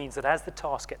probably means that as the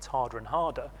task gets harder and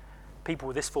harder, people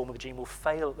with this form of the gene will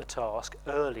fail at the task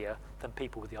earlier than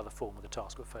people with the other form of the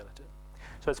task will fail at it.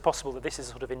 So it's possible that this is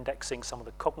sort of indexing some of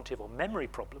the cognitive or memory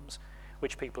problems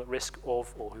which people at risk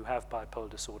of or who have bipolar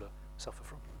disorder suffer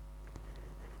from.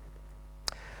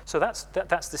 So that's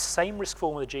the same risk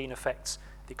form of the gene affects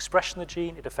the expression of the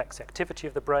gene, it affects the activity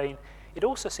of the brain. It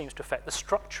also seems to affect the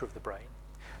structure of the brain.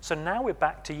 So now we're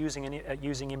back to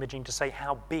using imaging to say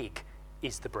how big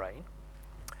is the brain.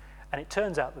 And it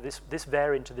turns out that this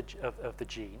variant of the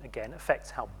gene, again, affects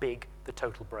how big the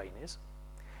total brain is.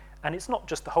 And it's not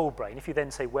just the whole brain. If you then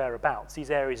say whereabouts,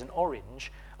 these areas in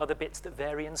orange are the bits that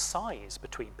vary in size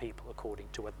between people according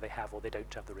to whether they have or they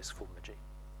don't have the risk form of the gene.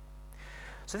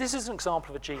 So this is an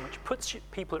example of a gene which puts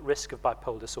people at risk of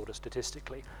bipolar disorder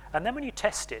statistically. And then when you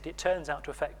test it, it turns out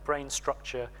to affect brain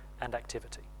structure and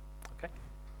activity. Okay?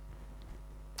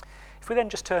 If we then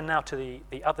just turn now to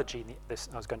the other gene,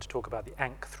 I was going to talk about the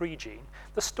ANK3 gene,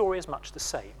 the story is much the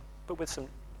same, but with some,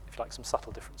 if you like, some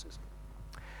subtle differences.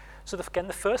 So again,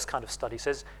 the first kind of study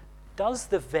says, does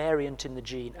the variant in the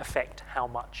gene affect how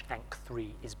much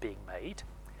ANK3 is being made?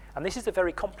 And this is a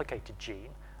very complicated gene.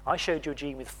 I showed you a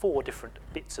gene with 4 different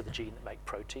bits of the gene that make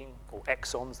protein, or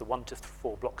exons, the 1 to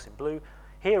 4 blocks in blue.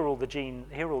 Here are all the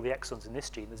exons in this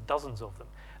gene, there's dozens of them.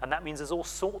 And that means there's all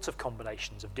sorts of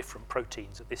combinations of different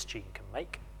proteins that this gene can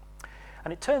make.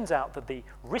 And it turns out that the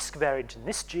risk variant in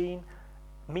this gene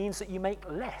means that you make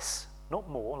less, not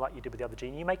more like you did with the other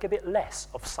gene, you make a bit less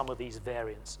of some of these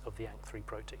variants of the ANK3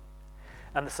 protein.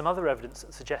 And there's some other evidence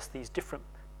that suggests these different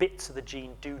bits of the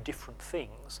gene do different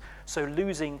things. So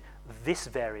losing this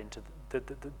variant of the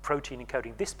protein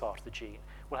encoding this part of the gene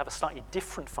will have a slightly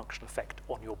different functional effect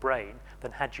on your brain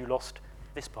than had you lost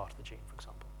this part of the gene, for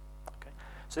example. Okay?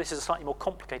 So this is a slightly more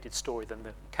complicated story than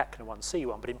the CACNA1C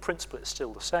one, but in principle it's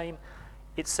still the same.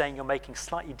 It's saying you're making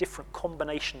slightly different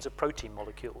combinations of protein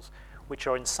molecules which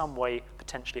are in some way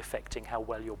potentially affecting how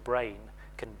well your brain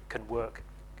can work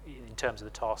in terms of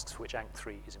the tasks for which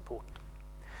ANK3 is important.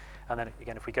 And then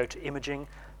again, if we go to imaging,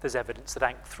 there's evidence that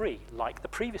ANK3, like the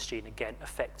previous gene, again,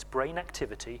 affects brain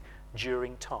activity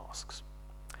during tasks.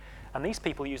 And these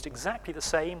people used exactly the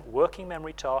same working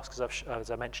memory tasks as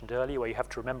I mentioned earlier, where you have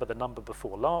to remember the number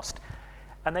before last,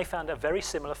 and they found a very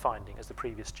similar finding as the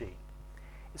previous gene.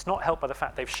 It's not helped by the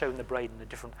fact they've shown the brain in a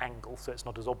different angle, so it's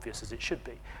not as obvious as it should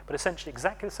be. But essentially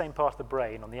exactly the same part of the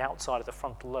brain on the outside of the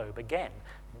frontal lobe, again,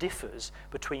 differs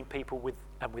between people with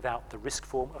and without the risk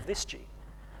form of this gene.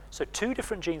 So 2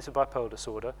 different genes of bipolar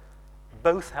disorder,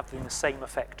 both having the same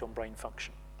effect on brain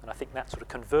function. And I think that sort of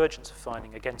convergence of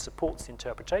finding, again, supports the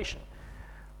interpretation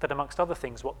that amongst other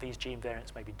things, what these gene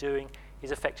variants may be doing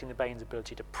is affecting the brain's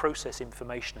ability to process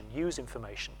information and use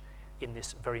information in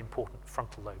this very important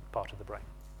frontal lobe part of the brain.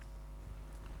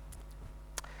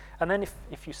 And then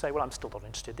if you say, well, I'm still not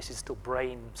interested, this is still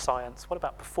brain science, what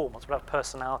about performance, what about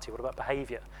personality, what about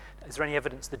behavior? Is there any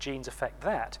evidence the genes affect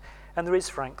that? And there is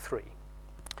for ANK3.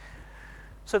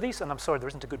 So these, and I'm sorry, there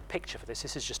isn't a good picture for this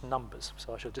is just numbers,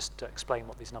 so I shall just explain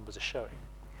what these numbers are showing.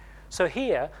 So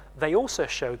here, they also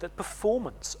showed that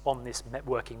performance on this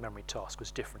working memory task was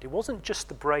different. It wasn't just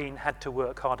the brain had to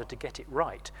work harder to get it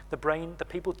right. The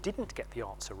people didn't get the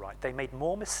answer right. They made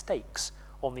more mistakes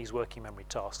on these working memory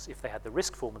tasks if they had the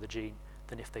risk form of the gene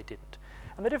than if they didn't.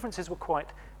 And the differences were quite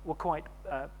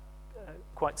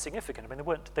significant. I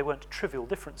mean, they weren't trivial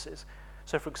differences.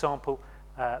 So, for example,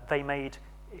 they made,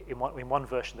 in one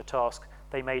version of the task,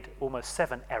 they made almost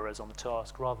 7 errors on the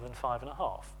task rather than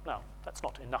 5.5. Now, that's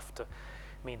not enough to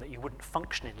mean that you wouldn't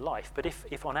function in life, but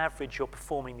if on average you're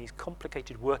performing these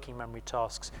complicated working memory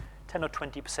tasks 10 or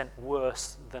 20%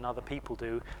 worse than other people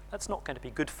do, that's not going to be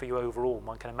good for you overall.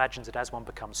 One can imagine that as one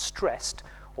becomes stressed,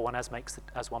 or as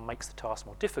one makes the task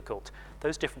more difficult,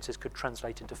 those differences could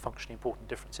translate into functionally important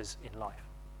differences in life.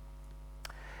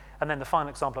 And then the final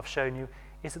example I've shown you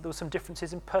is that there were some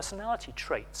differences in personality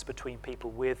traits between people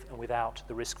with and without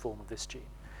the risk form of this gene.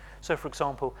 So, for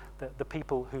example, the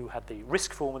people who had the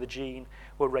risk form of the gene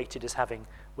were rated as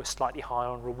were slightly higher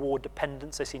on reward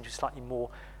dependence. They seemed to be slightly more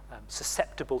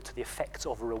susceptible to the effects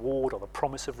of a reward or the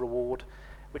promise of reward,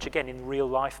 which again in real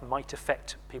life might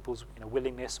affect people's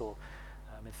willingness or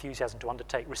enthusiasm to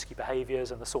undertake risky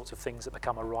behaviors and the sorts of things that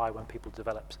become awry when people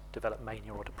develop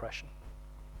mania or depression.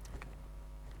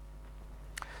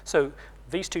 So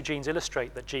these two genes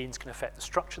illustrate that genes can affect the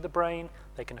structure of the brain,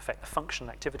 they can affect the function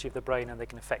and activity of the brain, and they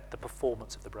can affect the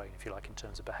performance of the brain, if you like, in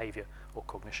terms of behavior or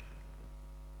cognition.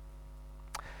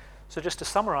 So just to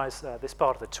summarize this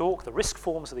part of the talk, the risk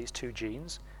forms of these two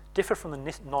genes differ from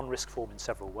the non-risk form in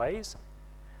several ways.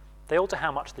 They alter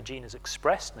how much the gene is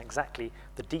expressed and exactly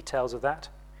the details of that,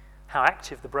 how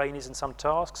active the brain is in some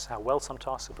tasks, how well some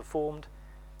tasks are performed,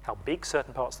 how big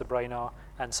certain parts of the brain are,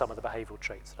 and some of the behavioral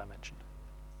traits that I mentioned.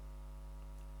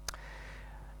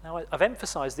 Now, I've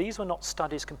emphasized these were not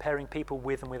studies comparing people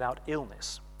with and without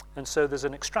illness. And so there's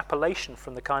an extrapolation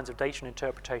from the kinds of data and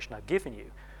interpretation I've given you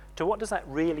to what does that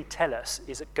really tell us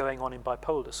is going on in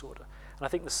bipolar disorder. And I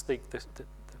think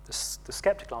the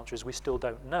skeptical answer is we still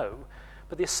don't know.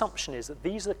 But the assumption is that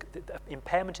the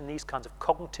impairment in these kinds of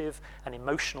cognitive and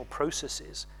emotional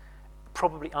processes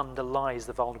probably underlies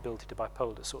the vulnerability to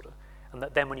bipolar disorder. And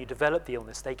that then when you develop the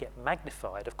illness, they get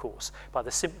magnified, of course, by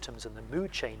the symptoms and the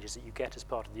mood changes that you get as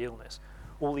part of the illness.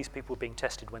 All these people were being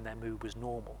tested when their mood was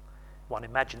normal. One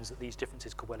imagines that these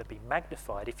differences could well have been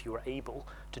magnified if you were able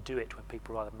to do it when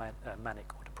people are either manic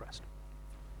or depressed.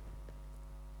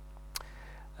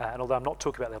 And although I'm not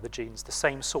talking about the other genes, the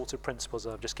same sorts of principles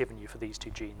that I've just given you for these two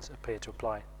genes appear to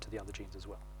apply to the other genes as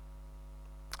well.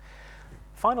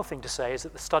 Final thing to say is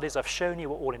that the studies I've shown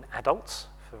you are all in adults,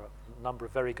 for a number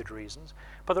of very good reasons,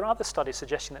 but there are other studies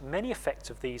suggesting that many effects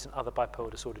of these and other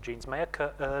bipolar disorder genes may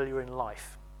occur earlier in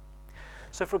life.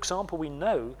 So, for example, we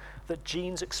know that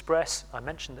genes express, I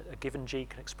mentioned that a given gene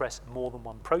can express more than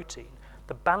one protein.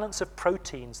 The balance of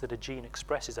proteins that a gene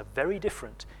expresses are very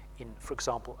different in, for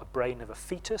example, a brain of a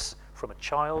fetus, from a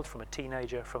child, from a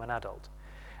teenager, from an adult.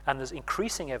 And there's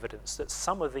increasing evidence that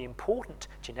some of the important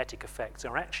genetic effects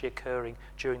are actually occurring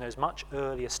during those much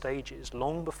earlier stages,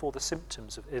 long before the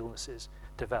symptoms of illnesses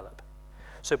develop.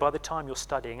 So by the time you're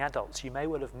studying adults, you may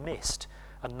well have missed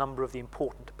a number of the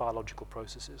important biological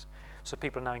processes. So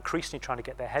people are now increasingly trying to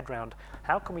get their head around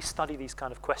how can we study these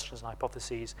kind of questions and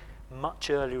hypotheses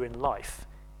much earlier in life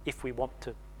if we want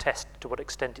to test to what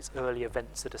extent it's early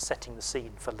events that are setting the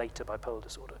scene for later bipolar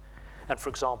disorder. And for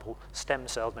example, stem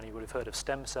cells, many would have heard of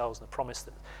stem cells and the promise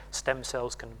that stem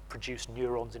cells can produce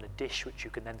neurons in a dish which you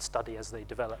can then study as they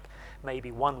develop, may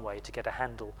be one way to get a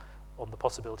handle on the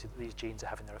possibility that these genes are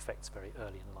having their effects very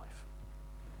early in life.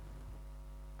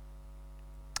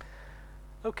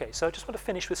 Okay, so I just want to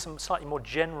finish with some slightly more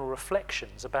general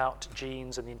reflections about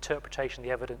genes and the interpretation of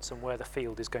the evidence and where the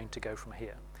field is going to go from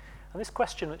here. And this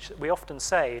question, which we often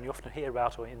say, and you often hear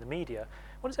about or in the media,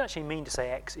 what does it actually mean to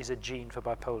say X is a gene for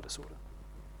bipolar disorder?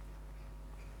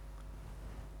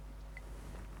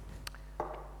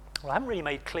 What I haven't really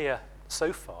made clear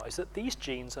so far is that these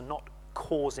genes are not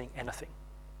causing anything.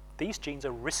 These genes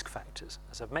are risk factors.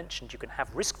 As I've mentioned, you can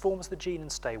have risk forms of the gene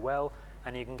and stay well,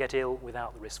 and you can get ill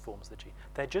without the risk forms of the gene.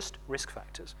 They're just risk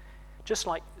factors. Just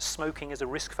like smoking is a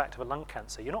risk factor for lung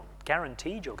cancer, you're not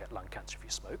guaranteed you'll get lung cancer if you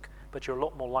smoke, but you're a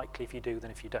lot more likely if you do than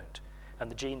if you don't.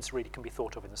 And the genes really can be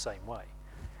thought of in the same way.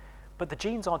 But the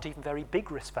genes aren't even very big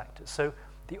risk factors. So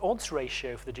the odds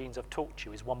ratio for the genes I've talked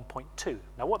to you is 1.2.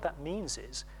 Now what that means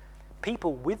is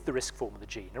people with the risk form of the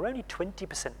gene are only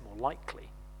 20% more likely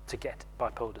to get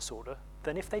bipolar disorder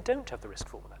than if they don't have the risk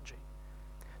form of that gene.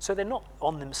 So they're not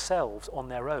on themselves, on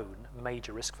their own,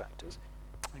 major risk factors.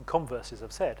 And conversely, as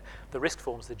I've said, the risk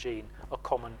forms of the gene are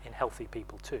common in healthy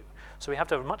people too. So we have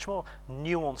to have a much more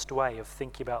nuanced way of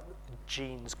thinking about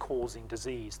genes causing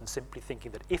disease than simply thinking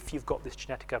that if you've got this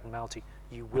genetic abnormality,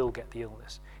 you will get the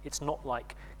illness. It's not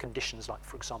like conditions like,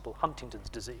 for example, Huntington's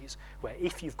disease, where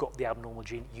if you've got the abnormal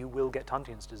gene, you will get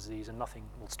Huntington's disease and nothing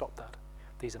will stop that.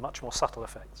 These are much more subtle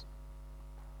effects.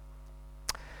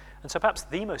 And so perhaps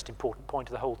the most important point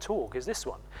of the whole talk is this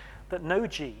one, that no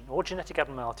gene or genetic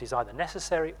abnormality is either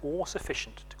necessary or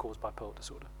sufficient to cause bipolar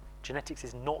disorder. Genetics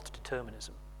is not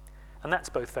determinism. And that's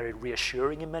both very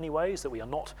reassuring in many ways, that we are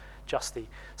not just the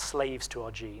slaves to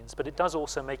our genes, but it does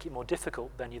also make it more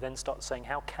difficult. Then you then start saying,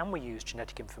 how can we use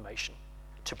genetic information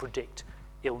to predict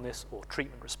illness or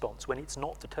treatment response when it's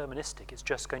not deterministic? It's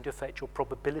just going to affect your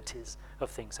probabilities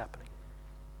of things happening.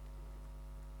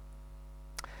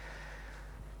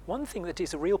 One thing that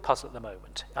is a real puzzle at the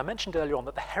moment, I mentioned earlier on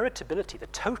that the heritability, the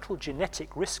total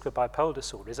genetic risk for bipolar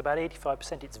disorder is about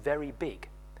 85%. It's very big.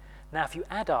 Now, if you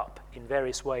add up in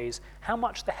various ways how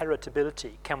much the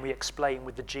heritability can we explain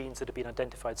with the genes that have been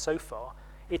identified so far,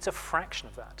 it's a fraction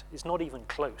of that. It's not even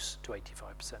close to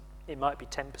 85%. It might be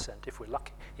 10% if we're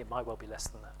lucky. It might well be less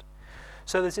than that.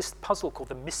 So there's this puzzle called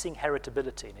the missing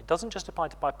heritability, and it doesn't just apply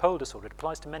to bipolar disorder, it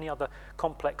applies to many other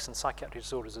complex and psychiatric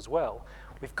disorders as well.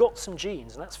 We've got some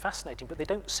genes, and that's fascinating, but they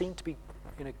don't seem to be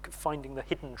finding the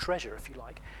hidden treasure, if you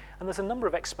like. And there's a number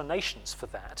of explanations for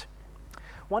that.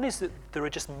 One is that there are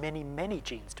just many, many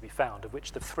genes to be found, of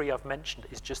which the 3 I've mentioned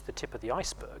is just the tip of the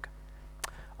iceberg.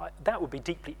 That would be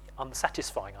deeply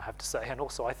unsatisfying, I have to say, and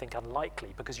also I think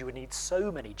unlikely, because you would need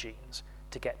so many genes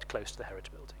to get close to the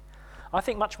heritability. I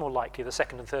think much more likely the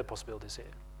second and third possibilities here.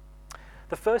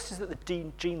 The first is that the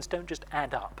genes don't just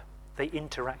add up, they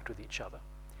interact with each other.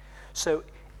 So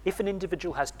if an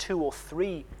individual has 2 or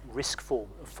 3 risk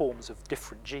forms of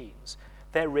different genes,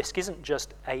 their risk isn't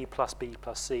just A plus B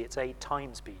plus C, it's A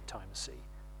times B times C.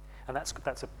 And that's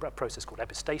a process called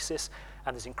epistasis,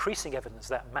 and there's increasing evidence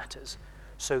that matters.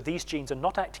 So these genes are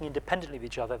not acting independently of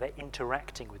each other, they're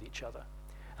interacting with each other.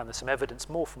 And there's some evidence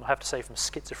more from, I have to say, from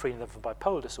schizophrenia than from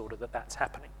bipolar disorder that that's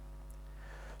happening.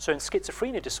 So in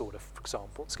schizophrenia disorder, for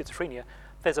example, schizophrenia,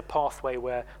 there's a pathway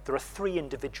where there are 3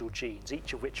 individual genes,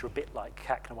 each of which are a bit like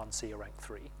CACNA1C or rank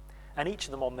 3, and each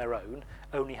of them on their own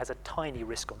only has a tiny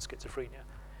risk on schizophrenia.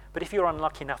 But if you're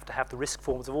unlucky enough to have the risk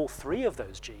forms of all 3 of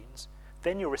those genes,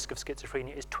 then your risk of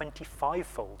schizophrenia is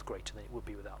 25-fold greater than it would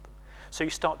be without them. So you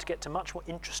start to get to much more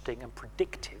interesting and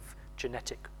predictive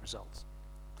genetic results.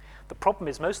 The problem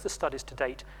is most of the studies to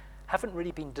date haven't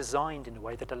really been designed in a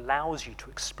way that allows you to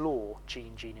explore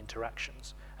gene-gene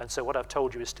interactions. And so what I've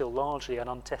told you is still largely an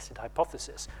untested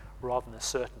hypothesis rather than a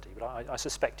certainty, but I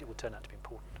suspect it will turn out to be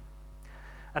important.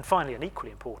 And finally, and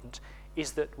equally important,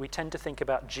 is that we tend to think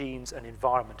about genes and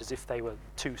environment as if they were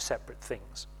 2 separate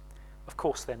things. Of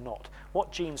course they're not.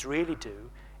 What genes really do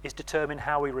is determine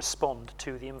how we respond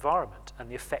to the environment and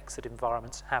the effects that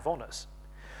environments have on us.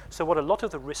 So what a lot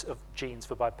of the risk of genes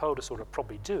for bipolar disorder are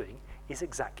probably doing is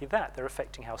exactly that. They're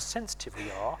affecting how sensitive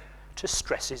we are to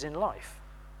stresses in life,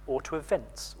 or to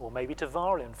events, or maybe to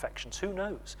viral infections, who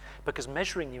knows? Because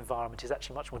measuring the environment is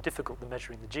actually much more difficult than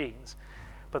measuring the genes.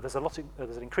 But there's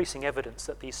an increasing evidence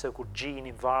that these so-called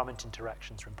gene-environment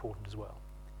interactions are important as well.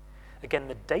 Again,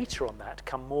 the data on that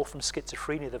come more from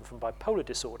schizophrenia than from bipolar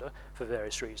disorder for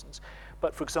various reasons.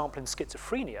 But for example, in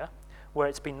schizophrenia, where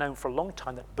it's been known for a long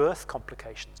time that birth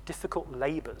complications, difficult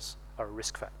labours, are a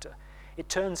risk factor, it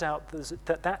turns out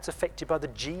that that's affected by the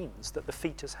genes that the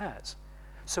fetus has.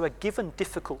 So a given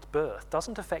difficult birth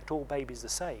doesn't affect all babies the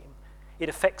same. It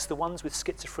affects the ones with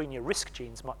schizophrenia risk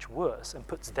genes much worse and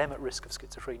puts them at risk of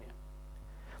schizophrenia.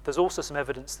 There's also some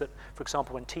evidence that, for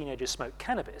example, when teenagers smoke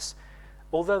cannabis,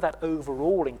 although that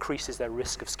overall increases their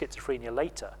risk of schizophrenia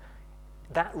later,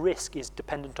 that risk is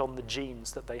dependent on the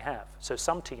genes that they have. So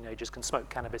some teenagers can smoke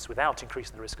cannabis without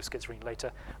increasing the risk of schizophrenia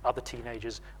later. Other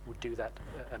teenagers would do that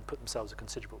and put themselves at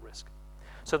considerable risk.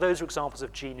 So those are examples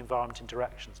of gene-environment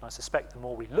interactions, and I suspect the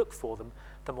more we look for them,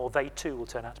 the more they too will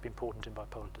turn out to be important in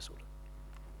bipolar disorder.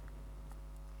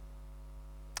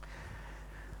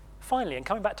 Finally, and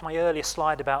coming back to my earlier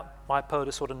slide about bipolar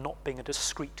disorder not being a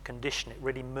discrete condition, it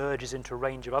really merges into a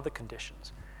range of other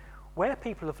conditions. Where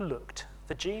people have looked,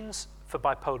 the genes for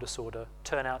bipolar disorder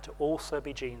turn out to also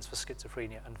be genes for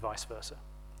schizophrenia and vice versa.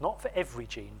 Not for every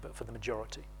gene, but for the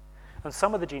majority. And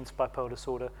some of the genes for bipolar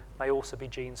disorder may also be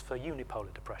genes for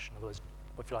unipolar depression, in other words,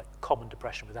 if you like, common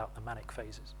depression without the manic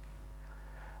phases.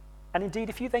 And indeed,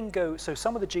 if you then go, so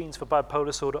some of the genes for bipolar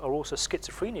disorder are also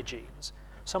schizophrenia genes.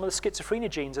 Some of the schizophrenia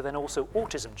genes are then also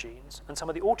autism genes, and some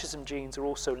of the autism genes are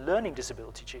also learning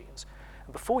disability genes.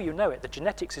 And before you know it, the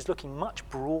genetics is looking much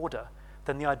broader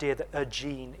than the idea that a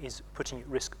gene is putting you at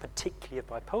risk, particularly of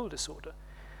bipolar disorder.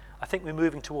 I think we're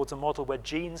moving towards a model where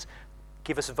genes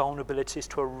give us vulnerabilities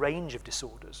to a range of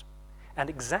disorders, and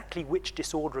exactly which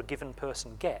disorder a given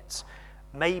person gets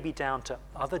may be down to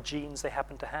other genes they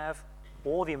happen to have,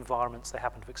 or the environments they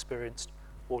happen to have experienced,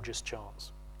 or just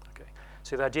chance. Okay.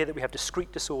 So the idea that we have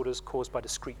discrete disorders caused by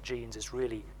discrete genes is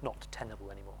really not tenable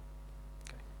anymore.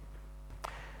 Okay.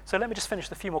 So let me just finish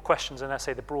with a few more questions and I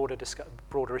say the broader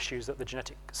issues that the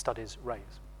genetic studies raise.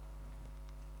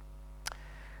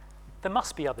 There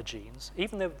must be other genes.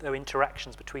 Even though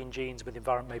interactions between genes with the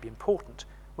environment may be important,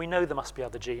 we know there must be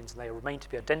other genes and they remain to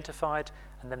be identified,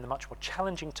 and then the much more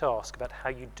challenging task about how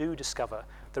you do discover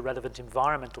the relevant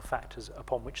environmental factors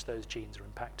upon which those genes are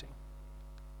impacting.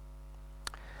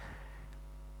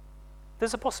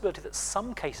 There's a possibility that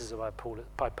some cases of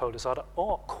bipolar disorder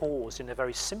are caused in a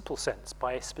very simple sense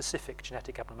by a specific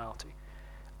genetic abnormality.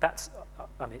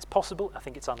 It's possible, I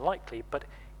think it's unlikely, but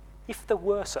if there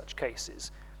were such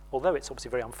cases, although it's obviously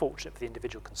very unfortunate for the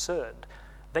individual concerned,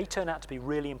 they turn out to be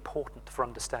really important for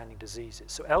understanding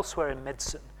diseases. So elsewhere in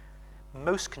medicine,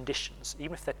 most conditions,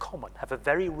 even if they're common, have a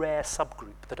very rare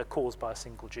subgroup that are caused by a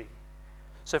single gene.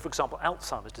 So for example,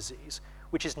 Alzheimer's disease,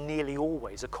 which is nearly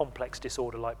always a complex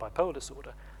disorder like bipolar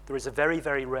disorder, there is a very,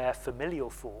 very rare familial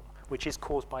form which is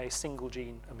caused by a single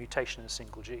gene, a mutation in a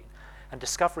single gene. And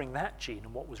discovering that gene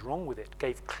and what was wrong with it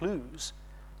gave clues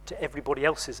to everybody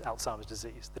else's Alzheimer's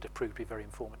disease that have proved to be very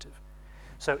informative.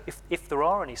 So if there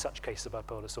are any such cases of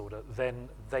bipolar disorder, then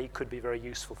they could be very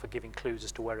useful for giving clues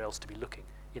as to where else to be looking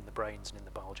in the brains and in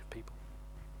the biology of people.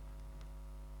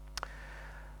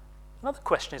 Another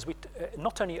question is,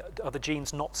 not only are the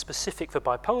genes not specific for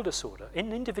bipolar disorder,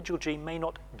 an individual gene may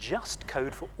not just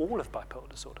code for all of bipolar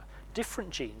disorder. Different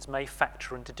genes may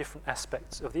factor into different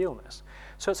aspects of the illness.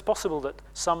 So it's possible that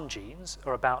some genes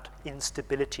are about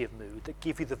instability of mood that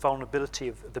give you the vulnerability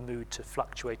of the mood to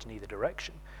fluctuate in either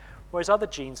direction, whereas other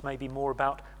genes may be more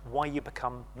about why you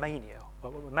become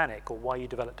manic, or why you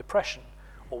develop depression,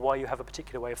 or why you have a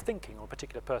particular way of thinking or a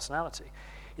particular personality.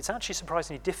 It's actually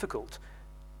surprisingly difficult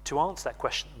to answer that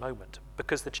question at the moment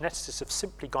because the geneticists have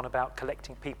simply gone about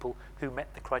collecting people who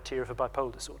met the criteria for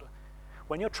bipolar disorder.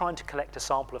 When you're trying to collect a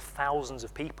sample of thousands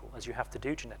of people, as you have to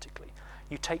do genetically,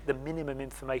 you take the minimum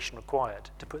information required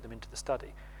to put them into the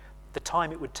study. The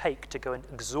time it would take to go and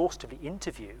exhaustively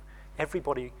interview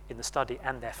everybody in the study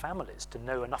and their families to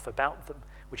know enough about them,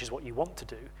 which is what you want to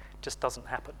do, just doesn't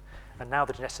happen. And now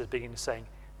the geneticists are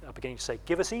beginning to say,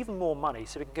 give us even more money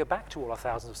so we can go back to all our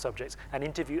thousands of subjects and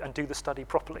interview and do the study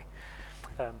properly.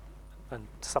 And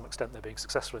to some extent they're being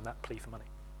successful in that plea for money.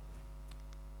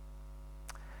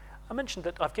 I mentioned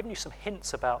that I've given you some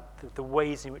hints about the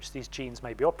ways in which these genes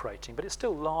may be operating, but it's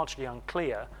still largely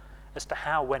unclear as to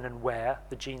how, when and where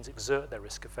the genes exert their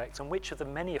risk effects, and which of the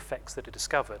many effects that are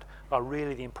discovered are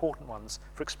really the important ones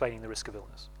for explaining the risk of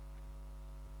illness.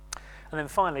 And then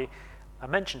finally, I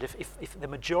mentioned if the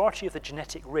majority of the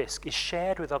genetic risk is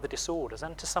shared with other disorders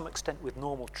and to some extent with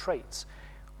normal traits,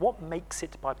 what makes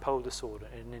it bipolar disorder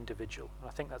in an individual? And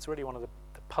I think that's really one of the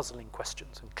puzzling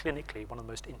questions, and clinically one of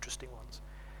the most interesting ones.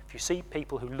 If you see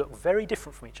people who look very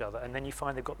different from each other and then you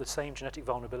find they've got the same genetic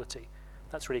vulnerability,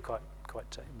 that's really quite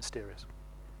mysterious.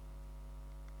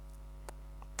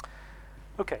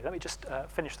 Okay, let me just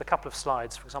finish with a couple of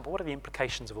slides. For example, what are the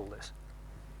implications of all this?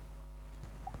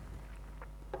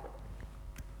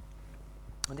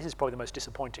 And this is probably the most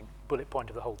disappointing bullet point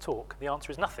of the whole talk. The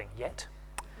answer is nothing yet.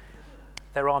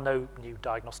 There are no new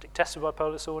diagnostic tests for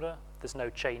bipolar disorder, there's no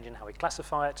change in how we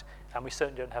classify it, and we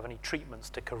certainly don't have any treatments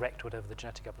to correct whatever the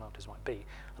genetic abnormalities might be.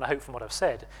 And I hope from what I've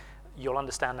said, you'll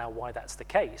understand now why that's the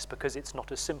case, because it's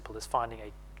not as simple as finding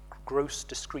a gross,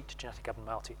 discrete genetic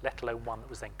abnormality, let alone one that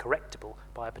was then correctable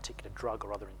by a particular drug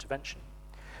or other intervention.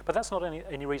 But that's not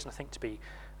any reason, I think, to be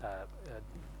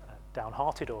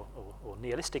downhearted or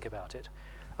nihilistic about it.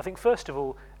 I think, first of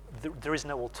all, there is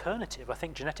no alternative. I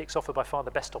think genetics offer by far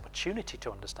the best opportunity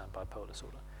to understand bipolar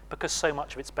disorder, because so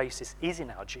much of its basis is in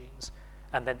our genes,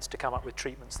 and thence to come up with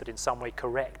treatments that in some way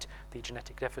correct the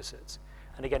genetic deficits.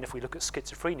 And again, if we look at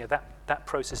schizophrenia, that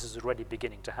process is already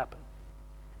beginning to happen.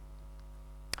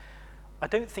 I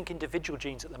don't think individual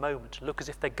genes at the moment look as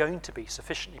if they're going to be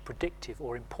sufficiently predictive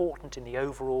or important in the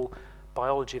overall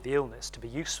biology of the illness to be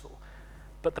useful.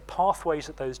 but the pathways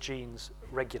that those genes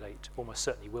regulate almost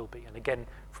certainly will be. And again,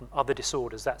 from other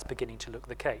disorders, that's beginning to look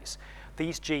the case.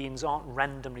 These genes aren't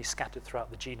randomly scattered throughout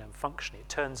the genome functioning. It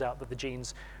turns out that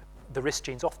the risk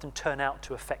genes often turn out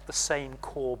to affect the same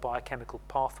core biochemical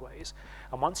pathways.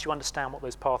 And once you understand what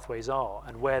those pathways are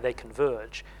and where they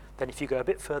converge, then if you go a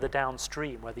bit further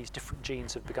downstream where these different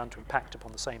genes have begun to impact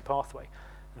upon the same pathway,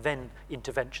 then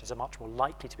interventions are much more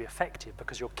likely to be effective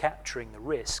because you're capturing the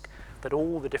risk that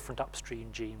all the different upstream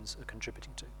genes are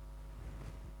contributing to.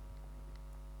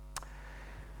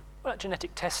 Well,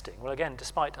 genetic testing, well again,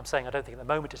 despite I'm saying I don't think at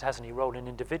the moment it has any role in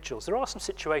individuals, there are some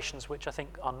situations which I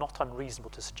think are not unreasonable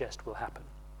to suggest will happen.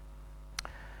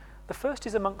 The first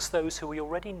is amongst those who we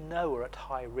already know are at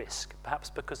high risk, perhaps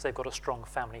because they've got a strong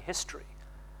family history.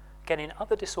 Again, in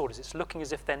other disorders, it's looking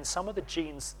as if then some of the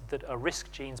genes that are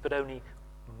risk genes, but only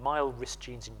mild risk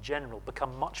genes in general,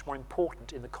 become much more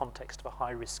important in the context of a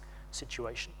high-risk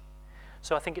situation.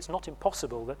 So I think it's not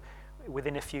impossible that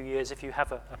within a few years, if you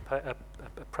have a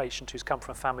patient who's come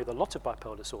from a family with a lot of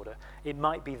bipolar disorder, it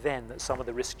might be then that some of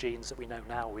the risk genes that we know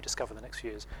now, we discover in the next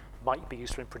few years, might be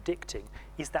useful in predicting,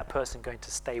 is that person going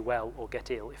to stay well or get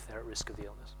ill if they're at risk of the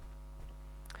illness?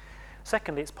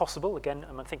 Secondly, it's possible, again,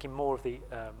 I'm thinking more of the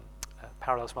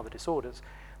parallels from other disorders,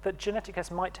 that genetic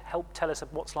tests might help tell us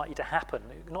what's likely to happen.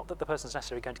 Not that the person's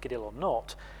necessarily going to get ill or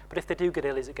not, but if they do get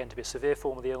ill, is it going to be a severe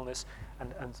form of the illness?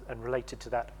 And related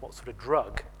to that, what sort of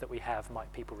drug that we have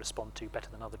might people respond to better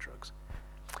than other drugs?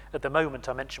 At the moment,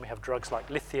 I mentioned we have drugs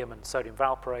like lithium and sodium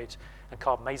valproate and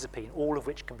carbamazepine, all of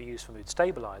which can be used for mood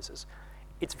stabilizers.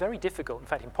 It's very difficult, in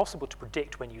fact impossible, to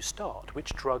predict when you start which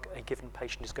drug a given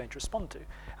patient is going to respond to.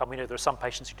 And we know there are some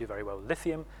patients who do very well with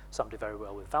lithium, some do very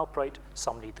well with valproate,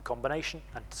 some need the combination,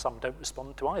 and some don't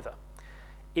respond to either.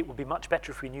 It would be much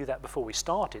better if we knew that before we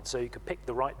started, so you could pick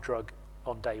the right drug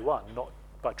on day one, not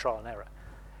by trial and error.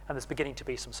 And there's beginning to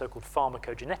be some so-called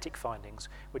pharmacogenetic findings,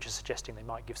 which are suggesting they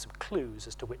might give some clues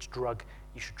as to which drug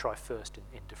you should try first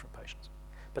in different patients.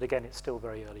 But again, it's still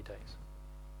very early days.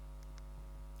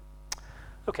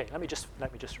 Okay, let me just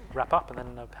wrap up, and then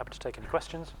I'm happy to take any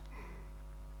questions.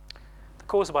 The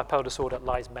cause of bipolar disorder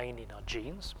lies mainly in our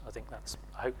genes. I think that's,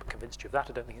 I hope, convinced you of that.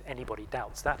 I don't think anybody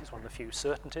doubts that. It's one of the few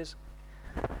certainties.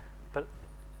 But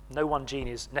no one gene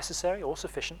is necessary or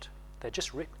sufficient. They're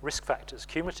just risk factors,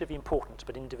 cumulatively important,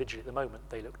 but individually at the moment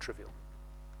they look trivial.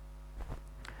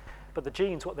 But the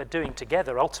genes, what they're doing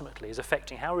together ultimately is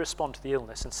affecting how we respond to the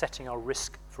illness and setting our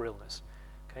risk for illness.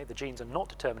 Okay, the genes are not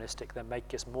deterministic, they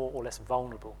make us more or less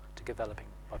vulnerable to developing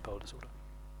bipolar disorder.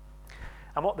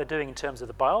 And what they're doing in terms of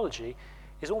the biology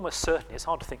is almost certainly, it's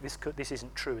hard to think this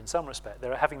isn't true in some respect,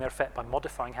 they're having their effect by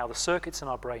modifying how the circuits in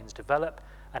our brains develop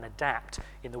and adapt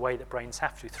in the way that brains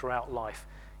have to throughout life.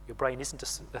 Your brain isn't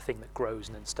a thing that grows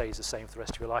and then stays the same for the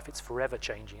rest of your life, it's forever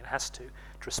changing, it has to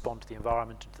respond to the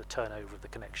environment and to the turnover of the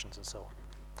connections and so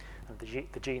on. And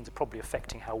the genes are probably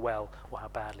affecting how well or how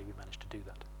badly we manage to do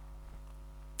that.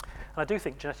 And I do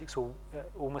think genetics will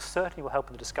almost certainly will help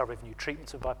in the discovery of new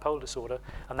treatments of bipolar disorder,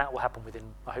 and that will happen within,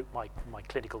 I hope, my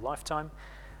clinical lifetime.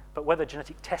 But whether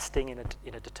genetic testing in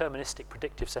a deterministic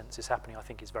predictive sense is happening, I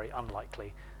think is very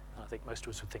unlikely. And I think most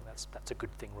of us would think that's a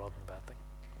good thing rather than a bad thing.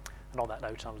 And on that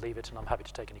note, I'll leave it, and I'm happy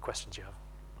to take any questions you have.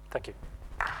 Thank you.